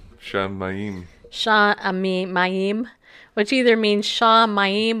 Shamayim, which either means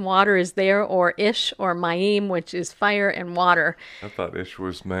Shamayim, water is there, or Ish, or Mayim, which is fire and water. I thought Ish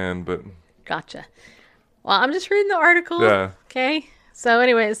was man, but... Gotcha. Well, I'm just reading the article. Yeah. Okay. So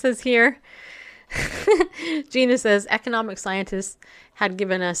anyway, it says here, Gina says, economic scientists had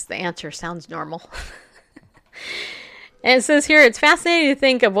given us the answer. Sounds normal. And it says here, it's fascinating to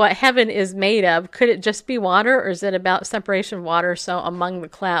think of what heaven is made of. Could it just be water, or is it about separation of water, so among the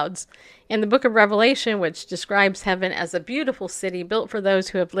clouds? In the book of Revelation, which describes heaven as a beautiful city built for those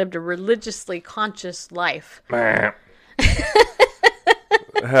who have lived a religiously conscious life.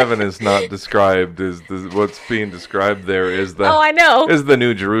 Heaven is not described as what's being described there is the... Oh, I know. Is the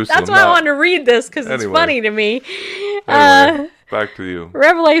New Jerusalem. That's why I wanted to read this, because it's funny to me. Anyway, back to you.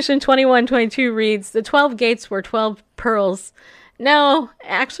 Revelation 21:22 reads, the 12 gates were 12 pearls. No,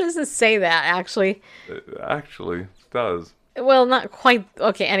 actually, it doesn't say that, actually. It actually does. Well, not quite.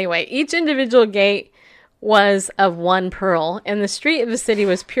 Okay, anyway. Each individual gate was of one pearl, and the street of the city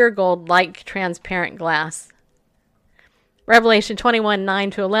was pure gold like transparent glass. Revelation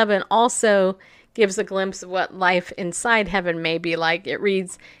 21:9-11 also gives a glimpse of what life inside heaven may be like. It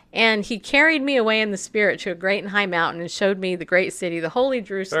reads, and he carried me away in the spirit to a great and high mountain and showed me the great city, the holy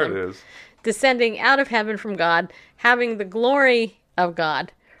Jerusalem, there it is, descending out of heaven from God, having the glory of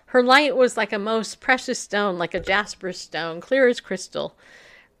God. Her light was like a most precious stone, like a jasper stone, clear as crystal.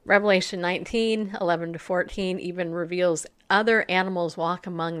 Revelation 19:11-14 even reveals other animals walk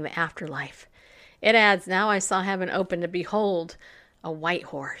among the afterlife. It adds, now I saw heaven open, to behold a white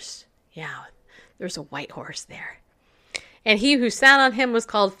horse. Yeah, there's a white horse there. And he who sat on him was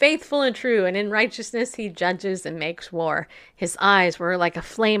called Faithful and True, and in righteousness he judges and makes war. His eyes were like a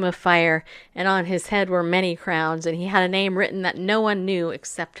flame of fire, and on his head were many crowns, and he had a name written that no one knew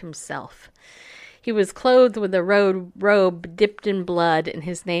except himself. He was clothed with a robe dipped in blood, and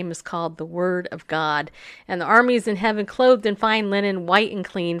his name is called the Word of God. And the armies in heaven, clothed in fine linen, white and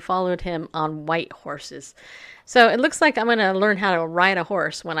clean, followed him on white horses. So it looks like I'm going to learn how to ride a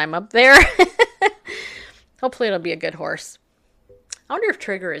horse when I'm up there. Hopefully it'll be a good horse. I wonder if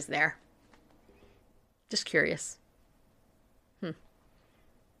Trigger is there. Just curious. I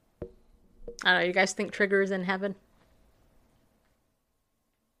don't know. You guys think Trigger is in heaven?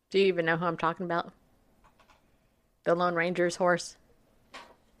 Do you even know who I'm talking about? The Lone Ranger's horse?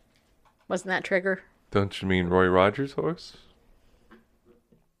 Wasn't that Trigger? Don't you mean Roy Rogers' horse?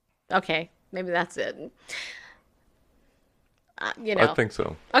 Okay, maybe that's it. You know. I think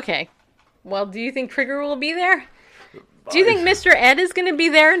so. Okay. Well, do you think Trigger will be there? Do you think Mr. Ed is going to be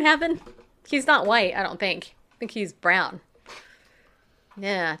there in heaven? He's not white, I don't think. I think he's brown.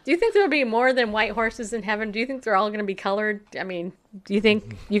 Yeah. Do you think there will be more than white horses in heaven? Do you think they're all going to be colored? I mean, do you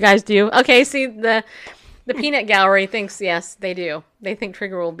think you guys do? Okay, see, the peanut gallery thinks yes, they do. They think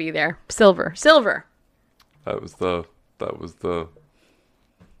Trigger will be there. Silver. That was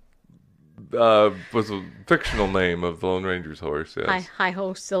a fictional name of the Lone Ranger's horse, yes. Hi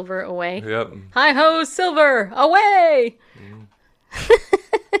ho, Silver, away. Yep. Hi ho, Silver, away!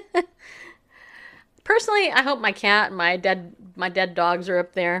 Personally, I hope my cat and my dead dogs are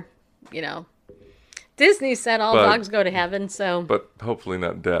up there. You know, Disney said all dogs go to heaven, so. But hopefully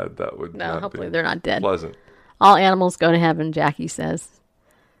not dead. That would no. not Hopefully be they're not dead. Pleasant. All animals go to heaven, Jackie says.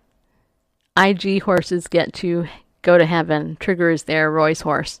 IG horses get to go to heaven. Trigger is there. Roy's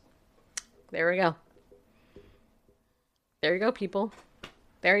horse. There we go. There you go, people.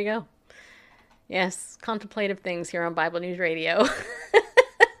 There you go. Yes, contemplative things here on Bible News Radio.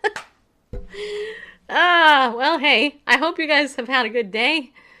 Well, hey, I hope you guys have had a good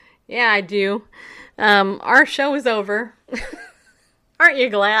day. Yeah, I do. Our show is over. Aren't you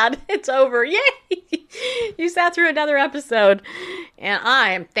glad? It's over. Yay! You sat through another episode. And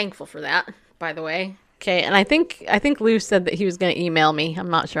I am thankful for that, by the way. Okay, and I think Lou said that he was going to email me. I'm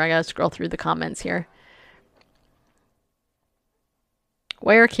not sure. I got to scroll through the comments here.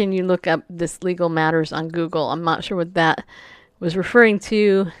 Where can you look up this legal matters on Google? I'm not sure what that was referring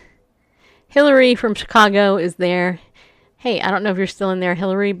to. Hillary from Chicago is there. Hey, I don't know if you're still in there,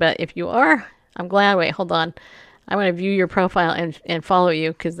 Hillary, but if you are, I'm glad. Wait, hold on. I'm going to view your profile and follow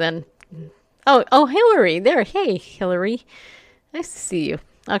you, because then... Oh, Hillary, there. Hey, Hillary. Nice to see you.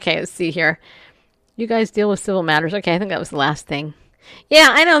 Okay, let's see here. You guys deal with civil matters. Okay, I think that was the last thing. Yeah,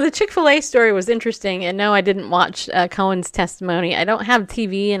 I know. The Chick-fil-A story was interesting, and no, I didn't watch Cohen's testimony. I don't have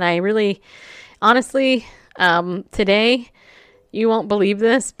TV, and I really... Honestly, today... You won't believe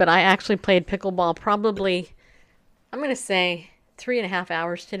this, but I actually played pickleball probably, I'm going to say, 3.5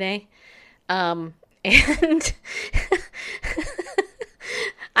 hours today. And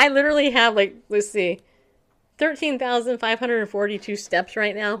I literally have, like, let's see, 13,542 steps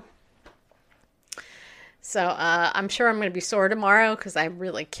right now. So I'm sure I'm going to be sore tomorrow because I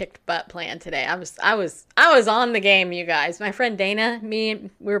really kicked butt playing today. I was on the game, you guys. My friend Dana, we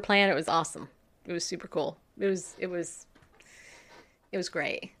were playing. It was awesome. It was super cool. It was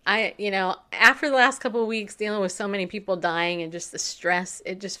great. After the last couple of weeks dealing with so many people dying and just the stress,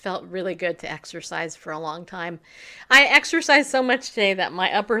 it just felt really good to exercise for a long time. I exercised so much today that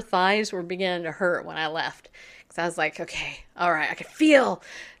my upper thighs were beginning to hurt when I left. Because I was like, okay, all right, I could feel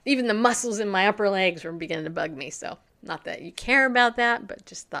even the muscles in my upper legs were beginning to bug me. So, not that you care about that, but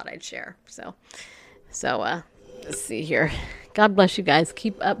just thought I'd share. So let's see here. God bless you guys.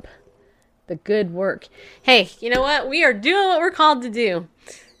 Keep up the good work. Hey, you know what? We are doing what we're called to do.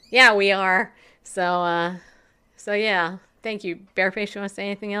 Yeah, we are. So yeah. Thank you. Bareface, you want to say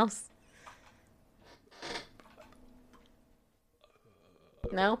anything else?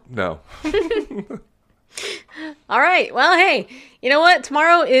 No? No. All right. Well, hey, you know what?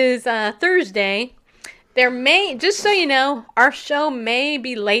 Tomorrow is Thursday. Just so you know, our show may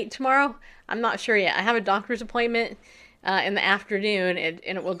be late tomorrow. I'm not sure yet. I have a doctor's appointment in the afternoon, and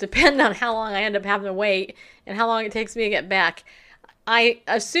it will depend on how long I end up having to wait and how long it takes me to get back.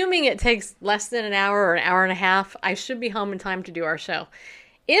 Assuming it takes less than an hour or an hour and a half, I should be home in time to do our show.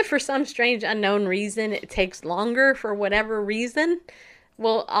 If for some strange unknown reason it takes longer for whatever reason,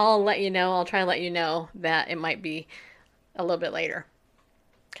 well, I'll let you know. I'll try to let you know that it might be a little bit later.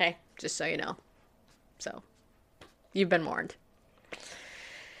 Okay? Just so you know. So, you've been warned.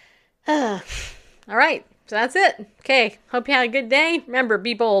 All right. So that's it. Okay. Hope you had a good day. Remember,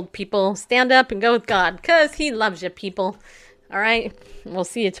 be bold, people. Stand up and go with God, because He loves you, people. All right? We'll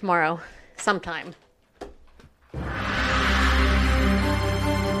see you tomorrow. Sometime.